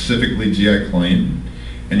is specifically GI client,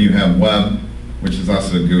 and you have web, which is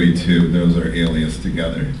also GUI 2. Those are aliased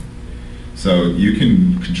together. So you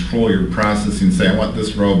can control your processing, say I want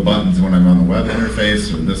this row of buttons when I'm on the web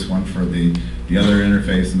interface, or this one for the other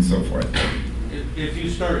interface, and so forth. If you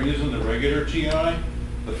start using the regular GI,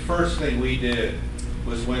 the first thing we did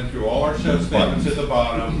was went through all our show statements at the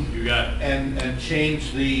bottom You got and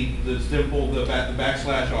changed the simple, the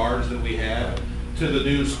backslash R's that we had to the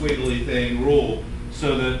new squiggly thing rule,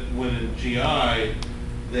 so that when in GI,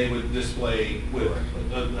 they would display with,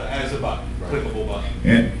 as a button, clickable button.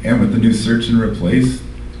 And with the new search and replace,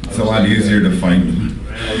 it's a lot easier to find them.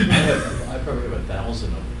 I probably have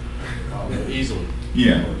 1,000 of them, easily.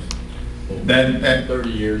 Yeah. That, 30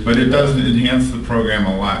 years. but it does enhance the program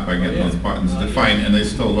a lot by getting those buttons defined, and they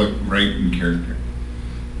still look right in character.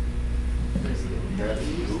 That's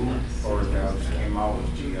new, or that came out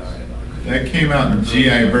with GI. That came out in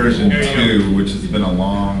GI version 2, which has been a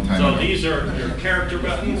long time So ago. these are your character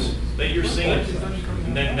buttons that you're seeing,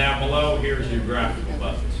 and then down below, here's your graphical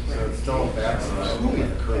buttons. So it's still a backslash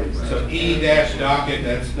with a curly bracket. So E-docket,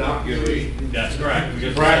 that's not GUI. That's correct.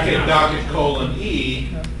 because- Bracket docket colon E,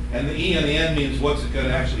 and the E on the end means what's it gonna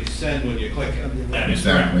actually send when you click it. That is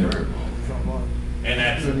Exactly. correct. And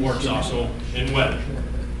that works also in web.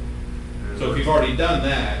 So if you've already done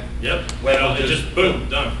that, Yep. Well, it just boom,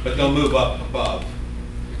 done, but they'll move up above.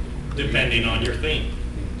 depending on your theme.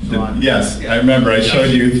 Yes, I remember I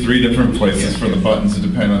showed you 3 different places for the buttons to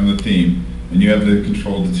depend on the theme, and you have the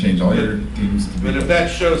control to change all your themes to be. But if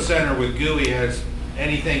that show center with GUI has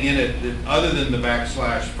anything in it that, other than the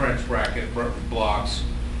backslash French bracket blocks,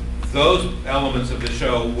 those elements of the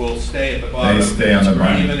show will stay at the bottom. They stay on the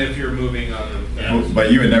bottom. Even if you're moving on the. Yeah.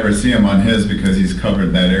 But you would never see him on his because he's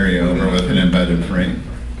covered that area over with an embedded frame.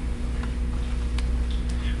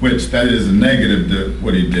 Which, that is a negative to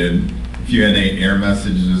what he did. If you had any error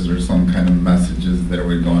messages or some kind of messages that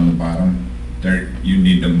would go on the bottom, there, you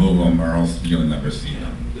need to move them or else you'll never see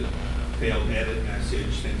them. Failed edit message,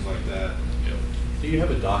 things like that. Do you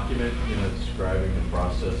have a document, describing the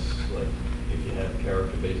process, like if you have a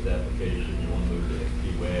character-based application, you want to move to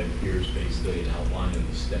fileWeb, here's basically an outline of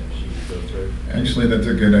the steps you would go through? Actually, that's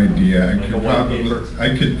a good idea. Like a white paper?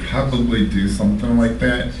 I could probably do something like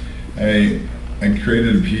that. I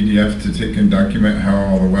created a PDF to take and document how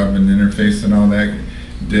all the web and interface and all that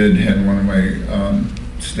had one of my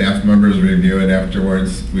staff members review it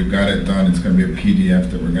afterwards. We've got it done. It's going to be a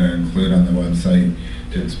PDF that we're going to include on the website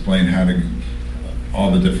to explain how to, all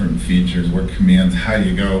the different features, what commands, how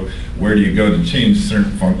you go, where do you go to change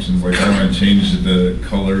certain functions, like I want to change the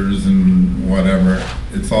colors and whatever.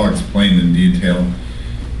 It's all explained in detail,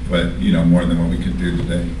 but more than what we could do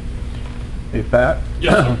today. Hey, Pat?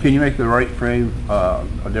 Yes. Can you make the right frame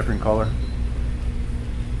a different color?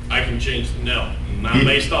 I can change, no, not He-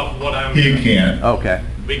 based off of what I'm. He can't. Okay.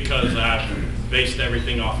 Because I've based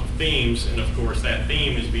everything off of themes, and of course that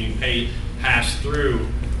theme is being passed through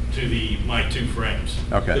to my two frames.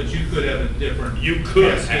 Okay. But you could have a different You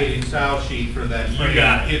could have. cascading style sheet for that You frame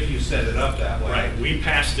got it. if you set it up that way. Right, we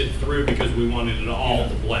passed it through because we wanted it all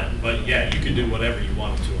to blend, but yeah, you could do whatever you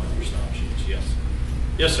wanted to on your style sheets, yes.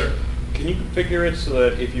 Yes, sir. Can you configure it so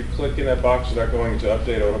that if you click in that box without going into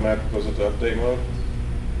update, automatically goes into update mode?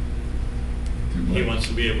 He wants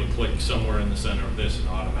to be able to click somewhere in the center of this and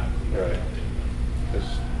automatically. Right.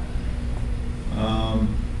 'Cause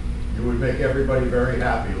You would make everybody very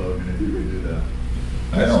happy, Logan, if you could do that.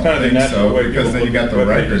 I that's don't kind of the think natural so, way because people then you got the web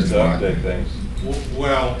pages records to locked. update things.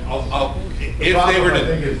 Well, if The they problem, were I to,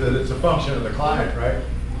 think, is that it's a function of the client, right?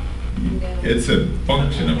 It's a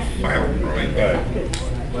function of filePro. Right.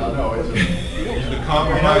 Well, no, it's a. the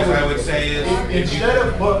compromise I would say is, Instead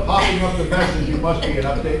of popping up the message, you must be in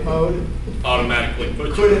update mode, Automatically put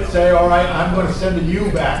you. could it say, all right, I'm going to send you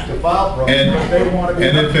back to filePro because they want to be.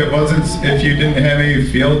 And if it wasn't, if you didn't have any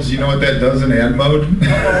fields, you know what that does in ad mode?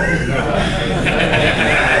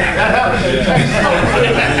 That happens in text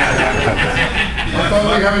mode. I thought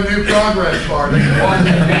we have a new progress bar. give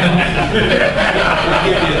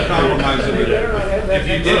you a compromise of it. If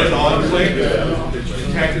you did it on click,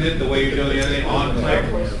 detected it the way you're doing the other thing, on click,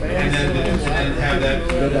 and then have that,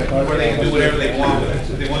 where they can do whatever they want with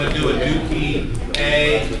it. If they want to do a do key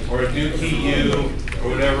A, or a do key U, or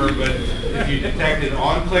whatever, but if you detected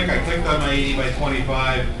on click, I clicked on my 80 by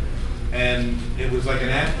 25, and it was like an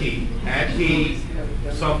add key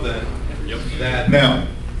something, that Now,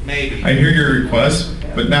 maybe. I hear your request,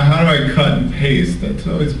 but now how do I cut and paste? That's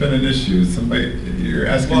always been an issue. Somebody, you're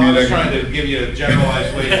asking Well, me I was to. trying to give you a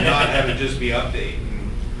generalized way to not have it just be update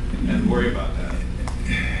and worry about that.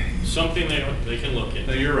 Something they can look No,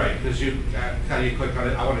 at. you're right, because how do you click on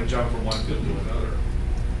it? I want to jump from one field to another.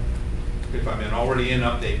 If I'm already in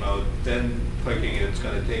update mode, then clicking it, it's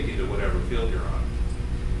going to take you to whatever field you're on.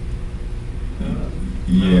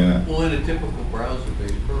 Yeah. Well, in a typical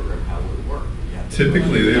browser-based program, how would it work?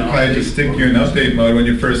 Typically, they'd probably just stick you in update mode when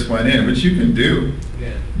you first went in, which you can do.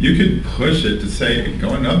 Yeah. You could push it to say,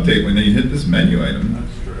 go in update when you hit this menu item.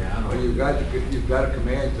 That's true. Well, you've got a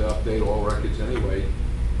command to update all records anyway.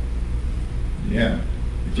 Yeah.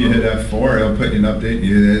 If you hit F4, it'll put you in update,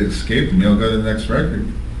 you hit escape, and you'll go to the next record.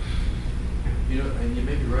 And you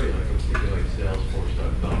may be right, like I'm thinking like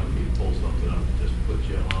Salesforce.com, if you pull something up, it just puts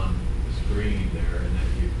you on the screen there, and then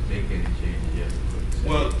if you make any changes, you have to put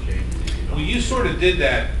Well, save changes. Well, you sort of did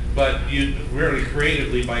that, but you really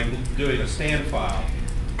creatively by doing a stand file,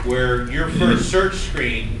 where your first search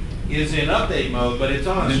screen is in update mode, but it's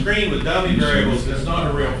on a screen with dummy variables, it's not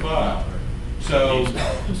a real file. So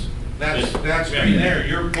that's right there,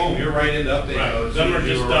 you're right into update Right, mode. them so are you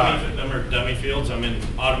just arrive. them are dummy fields. I'm in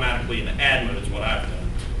automatically in ad mode is what I've done.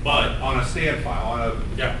 But On a stand file, on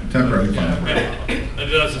a. yeah, Temporary file. and it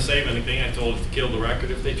doesn't save anything. I told it to kill the record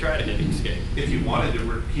if they try to hit escape. If you wanted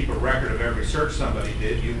to keep a record of every search somebody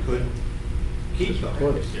did, you could keep them.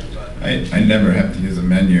 Yeah. I never have to use a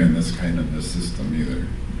menu in this kind of a system either,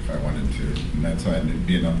 if I wanted to. And that's why I'd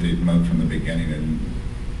be in update mode from the beginning and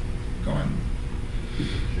go on.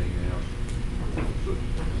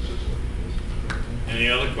 Any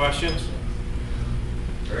other questions?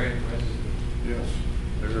 Very Yes,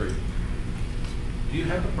 very. Do you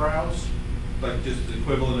have a browse? Like just the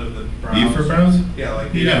equivalent of the browse? B for browse? Yeah,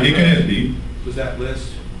 like. Yeah, you can hit B. Was that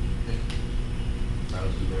list?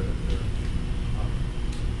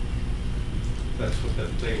 That's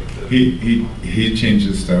what they would do. He changed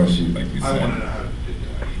his style sheet like you I said. want to know how to do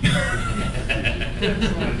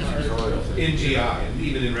that. In GI,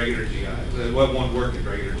 even in regular GI. What won't work in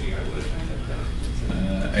regular GI would.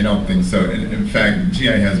 I don't think so. In fact, GI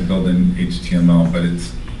has built-in HTML, but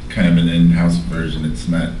it's kind of an in-house version. It's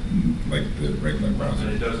not like the regular browser.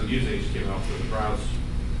 And it doesn't use HTML for the browse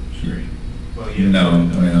screen. Well, yeah, No,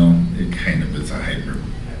 but, well, it kind of is a hyper.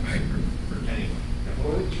 Anyway.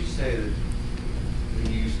 What would you say that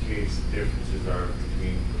the use case differences are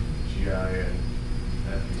between GI and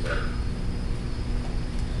FP?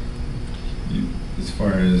 As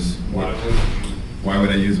far as why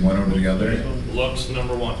would I use one over the other? Looks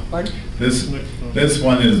number one. This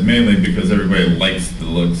one is mainly because everybody likes the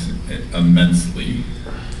looks immensely.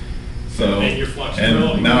 So, And your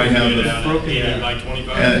flexibility. and now I have you the, get out 80 by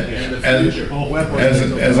 25.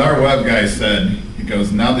 as our web guy said, he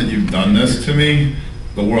goes, now that you've done this to me,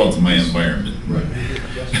 the world's my environment.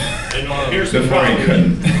 And here's the Before he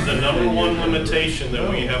problem. couldn't. The number one limitation that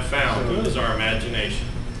we have found is our imagination.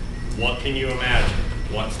 What can you imagine?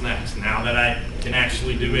 What's next? Now that I can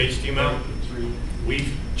actually do HTML,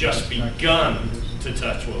 we've just begun to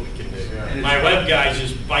touch what we can do. My web guy's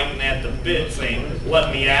just biting at the bit saying,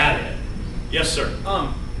 let me add it. Yes, sir.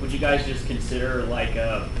 Would you guys just consider like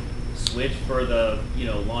a switch for the,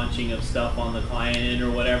 launching of stuff on the client end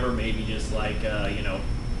or whatever? Maybe just like,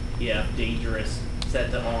 dangerous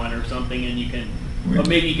set to on or something, and you can, or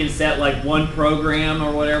maybe you can set like one program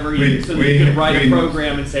or whatever, so that you can write a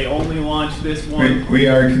program and say only launch this one. We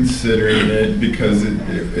are considering it because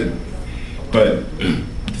but at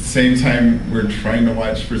the same time, we're trying to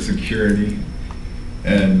watch for security,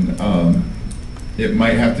 and it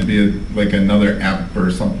might have to be like another app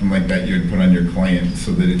or something like that you would put on your client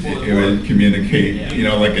so that it would communicate,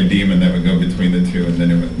 like a daemon that would go between the two, and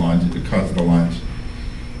then it would launch, it would cause the launch.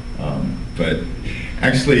 But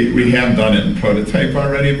actually, we have done it in prototype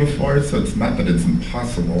already before, so it's not that it's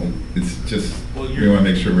impossible. It's just, we want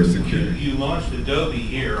to make sure we're secure. You launched Adobe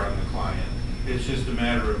here on the client. It's just a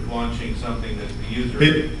matter of launching something that the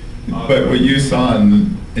user. But what you saw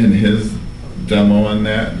in his demo on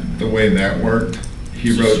that, the way that worked,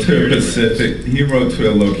 he wrote to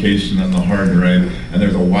a location on the hard drive, and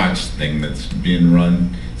there's a watch thing that's being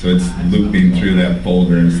run. So it's looping through that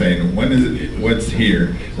folder and saying, what's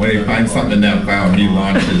here? When he finds something in that file, he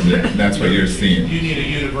launches it. That's what you're seeing. You need a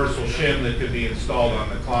universal shim that could be installed on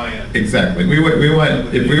the client. Exactly. We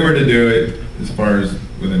want, if we were to do it as far as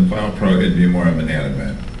within filePro, it'd be more of an ad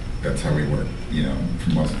event. That's how we work, for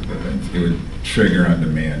most of the things. It would trigger on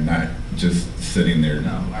demand, not just sitting there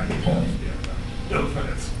pulling. No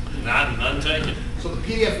offense. None taken. So the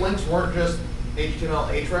PDF links weren't just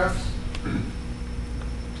HTML hrefs?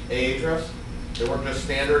 Ahrefs? They weren't just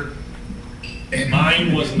standard?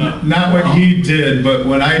 Mine was not. Not what he did, but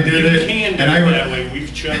when I did it. You can do it that way.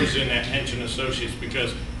 We've chosen at Hench & Associates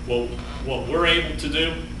because what we're able to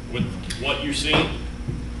do with what you're seeing,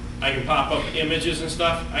 I can pop up images and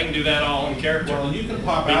stuff. I can do that all in character. Well, you can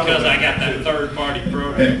pop out because I got that third-party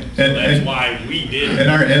program. So that's why we did it. In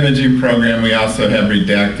our imaging program, we also have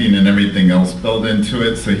redacting and everything else built into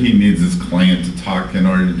it, so he needs his client to talk in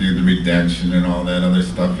order to do the redaction and all that other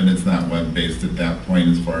stuff, and it's not web-based at that point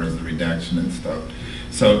as far as the redaction and stuff.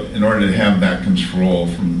 So in order to have that control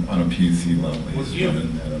on a PC level, he's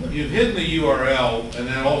running that other. You've hidden the URL, and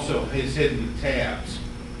then also has hidden the tabs,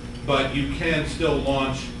 but you can still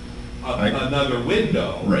launch another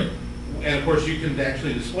window. Right. And of course, you can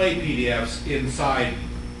actually display PDFs inside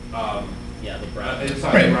the browser.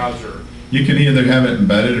 Inside the browser. You can either have it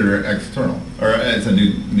embedded or external, or it's a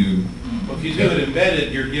new. Well, if you do it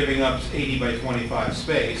embedded, you're giving up 80 by 25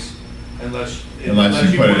 space, unless you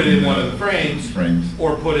put it in one of the frames,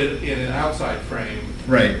 or put it in an outside frame.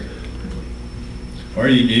 Right. Or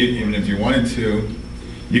even if you wanted to,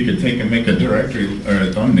 you could take and make a directory or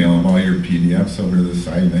a thumbnail of all your PDFs over to the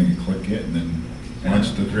side, and then you click it, and then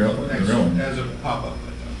launch the real one. As a pop-up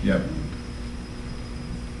window. Yep.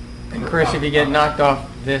 And Chris, if you get knocked off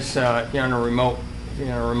this, in a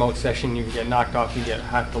remote session, you get knocked off, you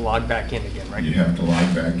have to log back in again, right? You have to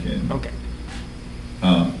log back in. Okay.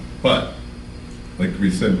 But, like we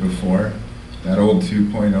said before, that old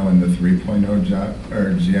 2.0 and the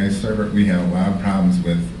 3.0 GI server, we have a lot of problems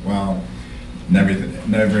with,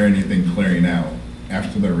 never anything clearing out.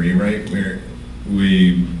 After the rewrite,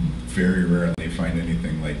 we very rarely find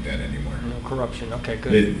anything like that anymore. No corruption, okay,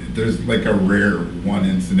 good. There's like a rare one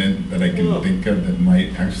incident that I can think of that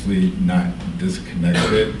might actually not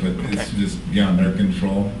disconnect it, but it's just beyond our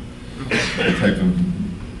control. The type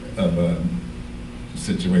of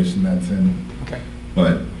situation that's in. Okay.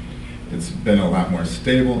 But it's been a lot more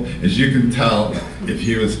stable. As you can tell, if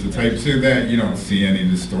he was to type through that, you don't see any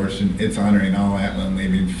distortion. It's honoring all Atlan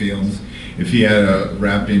leaving fields. If he had a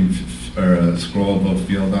wrapping or a scrollable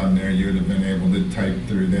field on there, you would have been able to type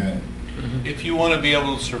through that. If you want to be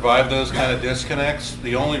able to survive those kind of disconnects,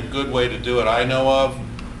 the only good way to do it I know of,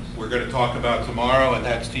 we're going to talk about tomorrow, and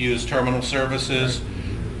that's to use terminal services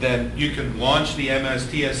then you can launch the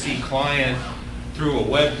MSTSC client through a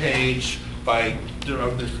web page by,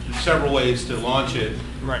 there's several ways to launch it.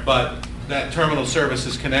 Right. But that terminal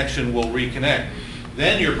services connection will reconnect.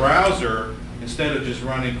 Then your browser, instead of just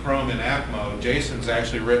running Chrome in app mode, Jason's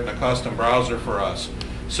actually written a custom browser for us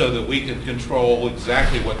so that we can control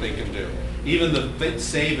exactly what they can do. Even the fit,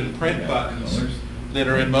 save, and print buttons that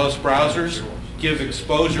are in most browsers give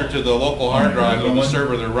exposure to the local hard drive of the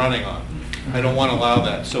server they're running on. I don't want to allow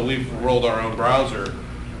that, so we've rolled our own browser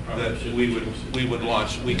that we would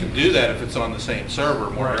launch. We can do that if it's on the same server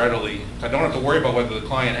more readily. I don't have to worry about whether the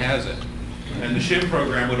client has it. And the shim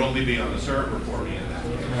program would only be on the server for me in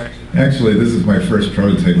that case. Actually, this is my first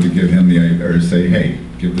prototype to give him the, or say, hey,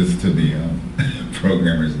 give this to the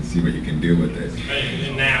programmers and see what you can do with it.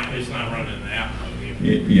 And now it's not running in the app mode.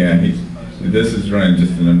 Yeah, this is running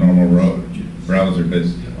just in a normal browser, but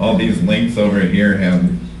all these links over here have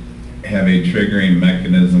a triggering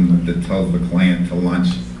mechanism that tells the client to launch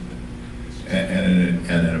at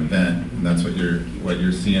an event, and that's what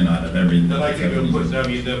you're seeing out of everything. Then I can go put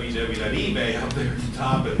www.ebay up there at the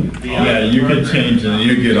top and the yeah, you can change it and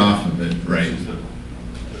you get off of it, right? The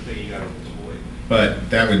thing you gotta avoid. But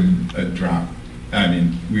that would drop. I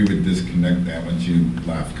mean, we would disconnect that once you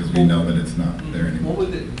left because we know that it's not there anymore. What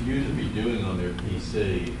would the user be doing on their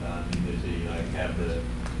PC? Does he like have the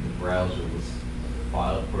browser with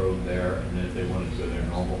filePro there, and then if they wanted to go to their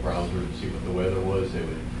normal browser to see what the weather was, they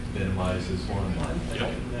would minimize this one?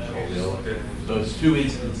 Those two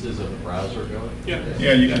instances of the browser going?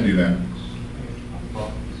 Yeah, you can do that.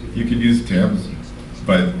 You can use tabs,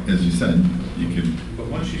 but as you said, you can. But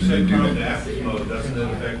once you set Chrome to app mode, doesn't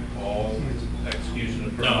it affect all execution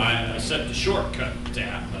of Chrome? No, I set the shortcut to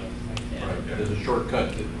app mode. Right. There's a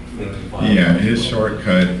shortcut that Yeah, his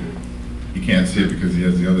shortcut, you can't see it because he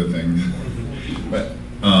has the other things. But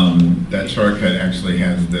that shortcut actually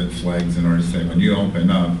has the flags in order to say, when you open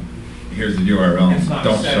up, here's the URL, It's not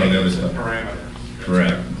don't show setting, the other it's a stuff. parameter.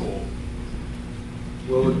 Correct. Cool.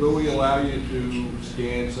 Will we allow you to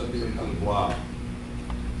scan something into the blob?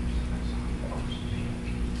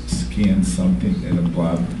 Scan something in a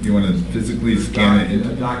blob. You want to physically scan it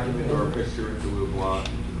into a document or a picture into a blob,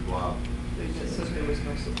 into the blob?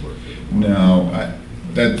 No,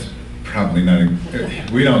 that's probably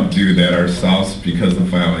not, we don't do that ourselves because the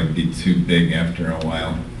file would be too big after a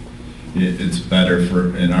while. It's better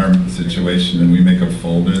for, in our situation, and we make a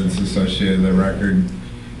folder that's associated with the record,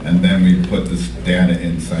 and then we put this data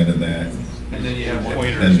inside of that. And then you have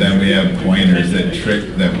pointers. And then we have pointers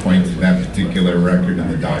that point to that particular record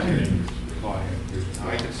in the document.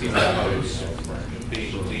 I can see memos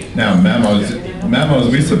being. Now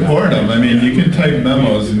memos, we support them. I mean, you can type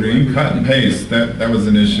memos and you can cut and paste. That was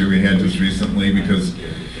an issue we had just recently because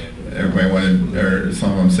everybody wanted, or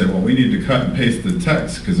some of them said, well, we need to cut and paste the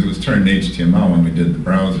text because it was turned to HTML when we did the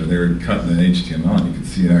browser. They were cutting the HTML and you could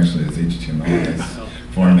see it actually as HTML.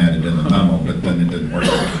 It's formatted in the memo, but then it didn't work.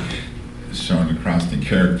 It's showing across the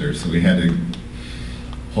characters, so we had to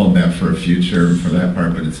hold that for a future for that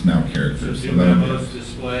part, but it's now characters. So So do that'll memos be-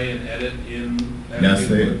 display and edit in?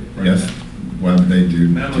 Yes, well, they do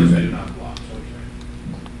Memos that. do not block,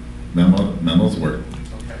 okay. Memos work.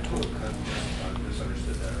 Okay, cool. I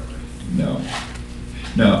misunderstood that already.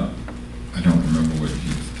 No, I don't remember what he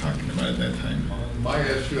was talking about at that time.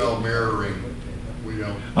 MySQL mirroring, we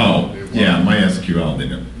don't. Oh, yeah, MySQL, they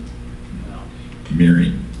don't.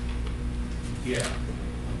 Mirroring, Yeah,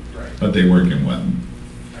 right. but they work in web.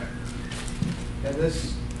 And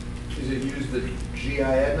this, is it use the GI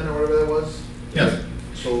admin or whatever that was? Yes.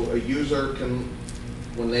 So a user can,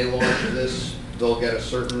 when they launch this, they'll get a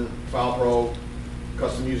certain filePro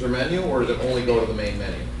custom user menu, or does it only go to the main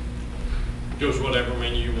menu? Goes whatever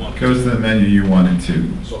menu you want. Goes to the menu you want it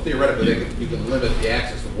to. So theoretically, you can limit the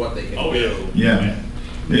access to what they can Oh, do. yeah.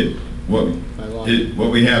 Yeah.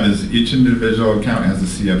 What we have is each individual account has a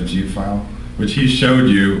CFG file, which he showed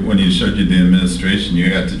you when he showed you the administration.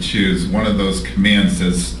 You had to choose one of those commands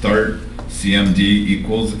says start CMD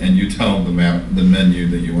equals, and you tell the menu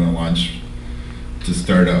that you want to launch to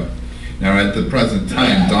start up. Now at the present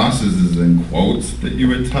time, DOS's is in quotes that you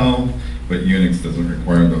would tell, but Unix doesn't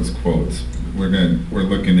require those quotes. We're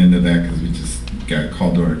looking into that because we just got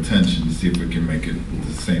called to our attention to see if we can make it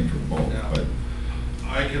the same for both. But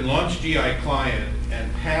I can launch GI client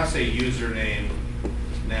and pass a username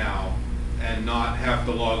now and not have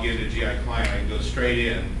to log into GI client. I can go straight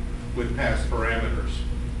in with past parameters.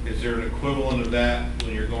 Is there an equivalent of that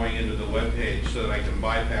when you're going into the web page so that I can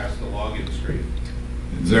bypass the login screen?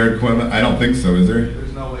 is there equivalent? I don't think so, is there?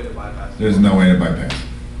 There's no way to bypass it. There's no way to bypass.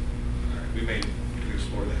 We may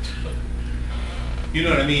explore that. You know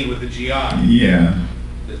what I mean with the GI? Yeah.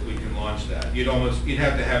 that we can launch that. You'd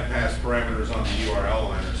have to have pass parameters on the URL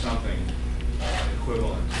line or something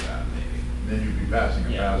equivalent to that, maybe. Then you'd be passing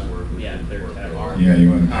a password. which Yeah, would they're work tab- well. Yeah, you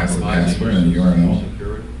want to pass a password on the URL?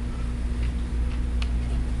 Security.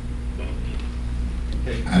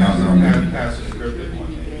 Okay, I don't know, Have maybe. pass encrypted one,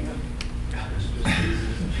 maybe.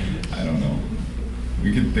 I don't know.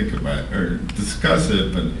 We could think about it, or discuss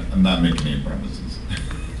it, but I'm not making any promises.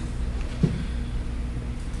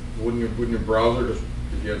 Wouldn't your browser just,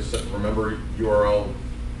 if you had to remember URL,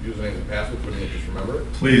 username and password, wouldn't it just remember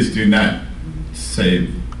it? Please do not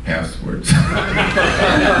save passwords.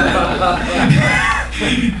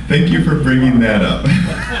 Thank you for bringing that up.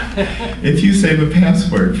 If you save a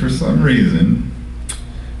password for some reason,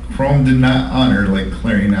 Chrome did not honor like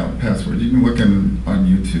clearing out passwords. You can look on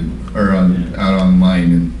YouTube or out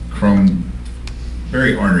online, and Chrome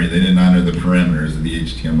very ornery. They didn't honor the parameters of the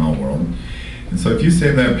HTML world. And so if you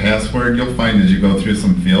save that password, you'll find as you go through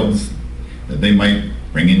some fields that they might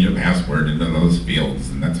bring in your password into those fields,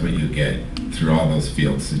 and that's what you get through all those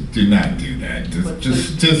fields. So do not do that.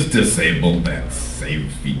 Just disable that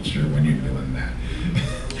save feature when you're doing that.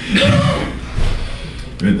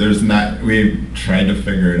 There's not, we tried to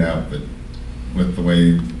figure it out, but with the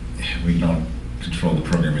way we don't control the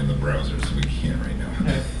program in the browser, so we can't right now.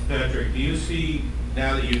 Patrick, do you see,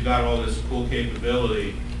 now that you've got all this cool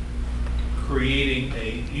capability, creating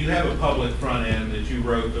you have a public front end that you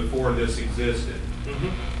wrote before this existed.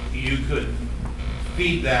 You could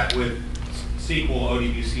feed that with SQL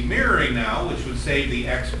ODBC mirroring now, which would save the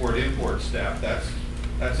export-import step. That's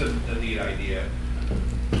a neat idea.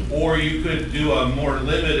 Or you could do a more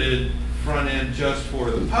limited front end just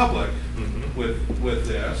for the public with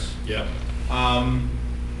this. Yeah.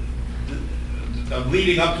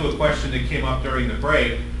 Leading up to a question that came up during the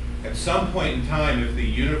break, at some point in time, if the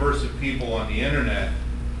universe of people on the internet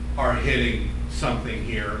are hitting something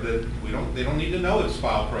here that they don't need to know it's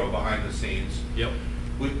filePro behind the scenes. Yep.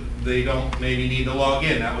 They don't maybe need to log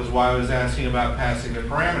in. That was why I was asking about passing the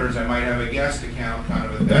parameters. I might have a guest account kind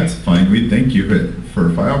of a thing. That's fine. We thank you for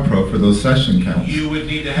filePro for those session counts. You would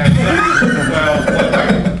need to have,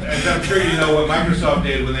 well, as I'm sure you know, what Microsoft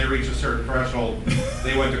did when they reached a certain threshold,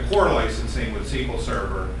 they went to core licensing with SQL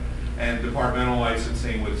Server and departmental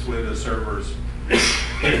licensing with Windows servers.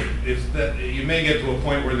 It's that you may get to a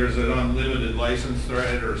point where there's an unlimited license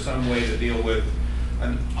thread or some way to deal with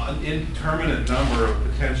an indeterminate number of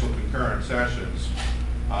potential concurrent sessions.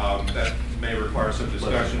 That may require some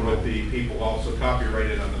discussion with the people also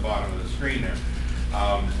copyrighted on the bottom of the screen there.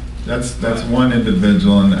 That's one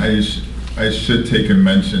individual, and I should take and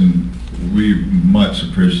mention, we much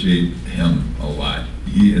appreciate him a lot.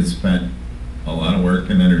 He has spent a lot of work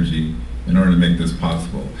and energy in order to make this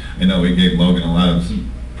possible. I know we gave Logan a lot of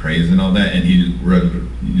praise and all that, and he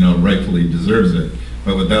rightfully deserves it.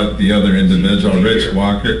 But without the other individual, Rich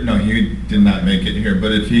Walker, no, he did not make it here.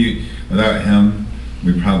 But without him,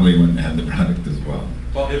 we probably wouldn't have the product as well.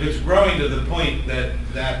 Well, if it's growing to the point that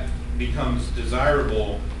that becomes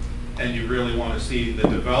desirable, and you really want to see the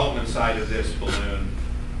development side of this balloon,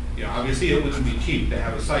 obviously it wouldn't be cheap to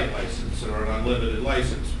have a site license or an unlimited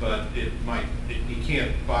license, but you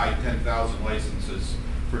can't buy 10,000 licenses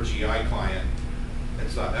for GI client.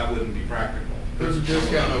 That wouldn't be practical. There's a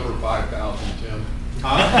discount over 5,000, Tim.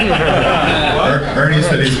 Ernie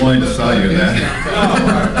said he's willing to sell you that.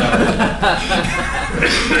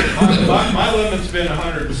 My limit's been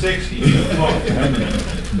 160.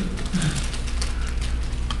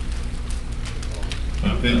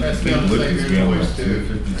 That's the same invoice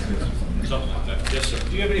too. Something like that. Yes, sir.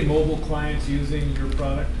 Do you have any mobile clients using your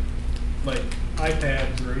product? Like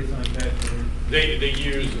iPads or anything like that? They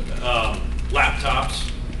use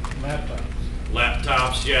laptops.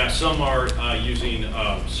 Laptops, yeah. Some are using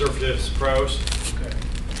Surface Pros. Okay.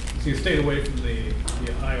 So you stayed away from the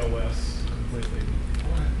iOS completely.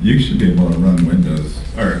 You should be able to run Windows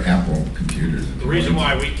or Apple computers. The reason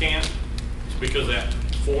why we can't is because that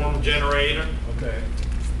form generator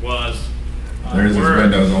was There's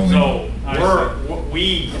Windows only. So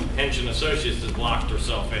we, Pension Associates, has locked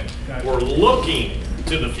ourselves in. Gotcha. We're looking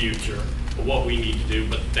to the future of what we need to do,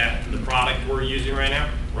 but the product we're using right now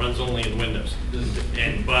runs only in Windows.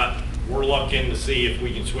 But we're looking to see if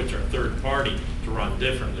we can switch our third party to run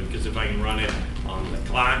differently, because if I can run it on the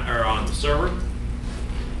client or on the server,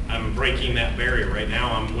 I'm breaking that barrier. Right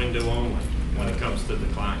now I'm window only when it comes to the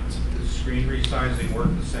clients. Does screen resizing work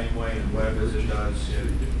the same way in web as it does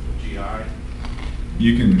in GI?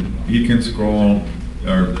 You can scroll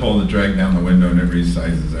or pull the drag down the window and it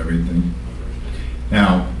resizes everything.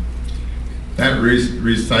 Now, that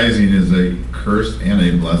resizing is a curse and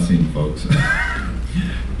a blessing, folks.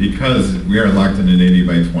 because we are locked in an 80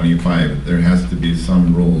 by 25, there has to be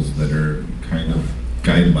some rules that are kind of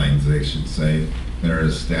guidelines, they should say, that are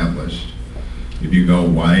established. If you go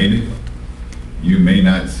wide, you may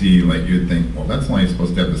not see, like you'd think, well, that's only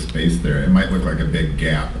supposed to have a space there. It might look like a big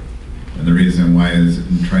gap. And the reason why is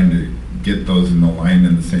in trying to get those in the line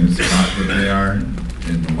in the same spot that they are,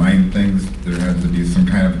 and line things, there has to be some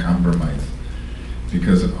kind of compromise.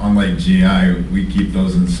 Because unlike GI, we keep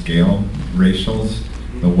those in scale ratios.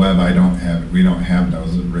 The web, we don't have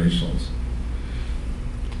those in ratios.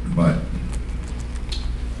 But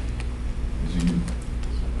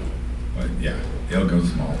yeah, it'll go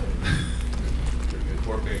small.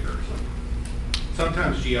 Or bigger.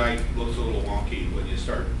 Sometimes GI looks a little wonky when you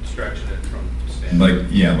start stretching it from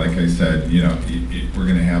standard. Like I said, we're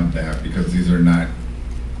gonna have that because these are not,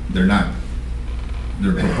 they're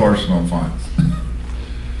proportional fonts.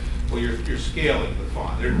 Well, you're scaling the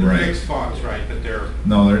font. They're Right. fixed fonts, right, but they're...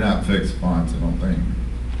 No, they're not fixed fonts, I don't think.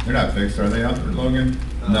 They're not fixed, are they, Logan?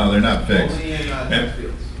 No, they're not fixed. Only in text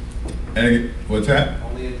fields. And what's that?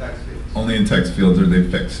 Only in text fields. Only in text fields are they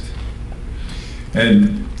fixed.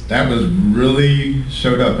 And that was really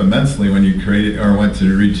showed up immensely when you created or went to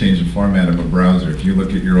rechange the format of a browser. If you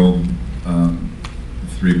look at your old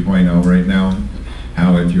 3.0 right now,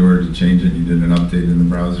 how if you were to change it, you did an update in the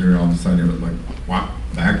browser, all of a sudden it would like whop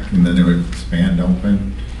back and then it would expand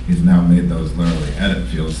open. He's now made those literally edit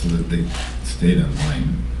fields so that they stayed in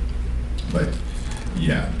line. But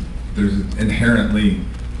yeah, there's inherently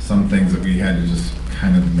some things that we had to just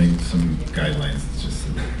kind of make some guidelines. It's just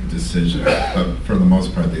a decision, but for the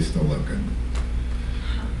most part, they still look good.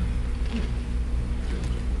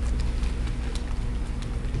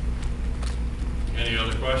 Any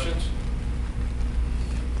other questions?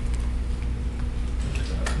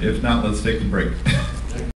 If not, let's take a break.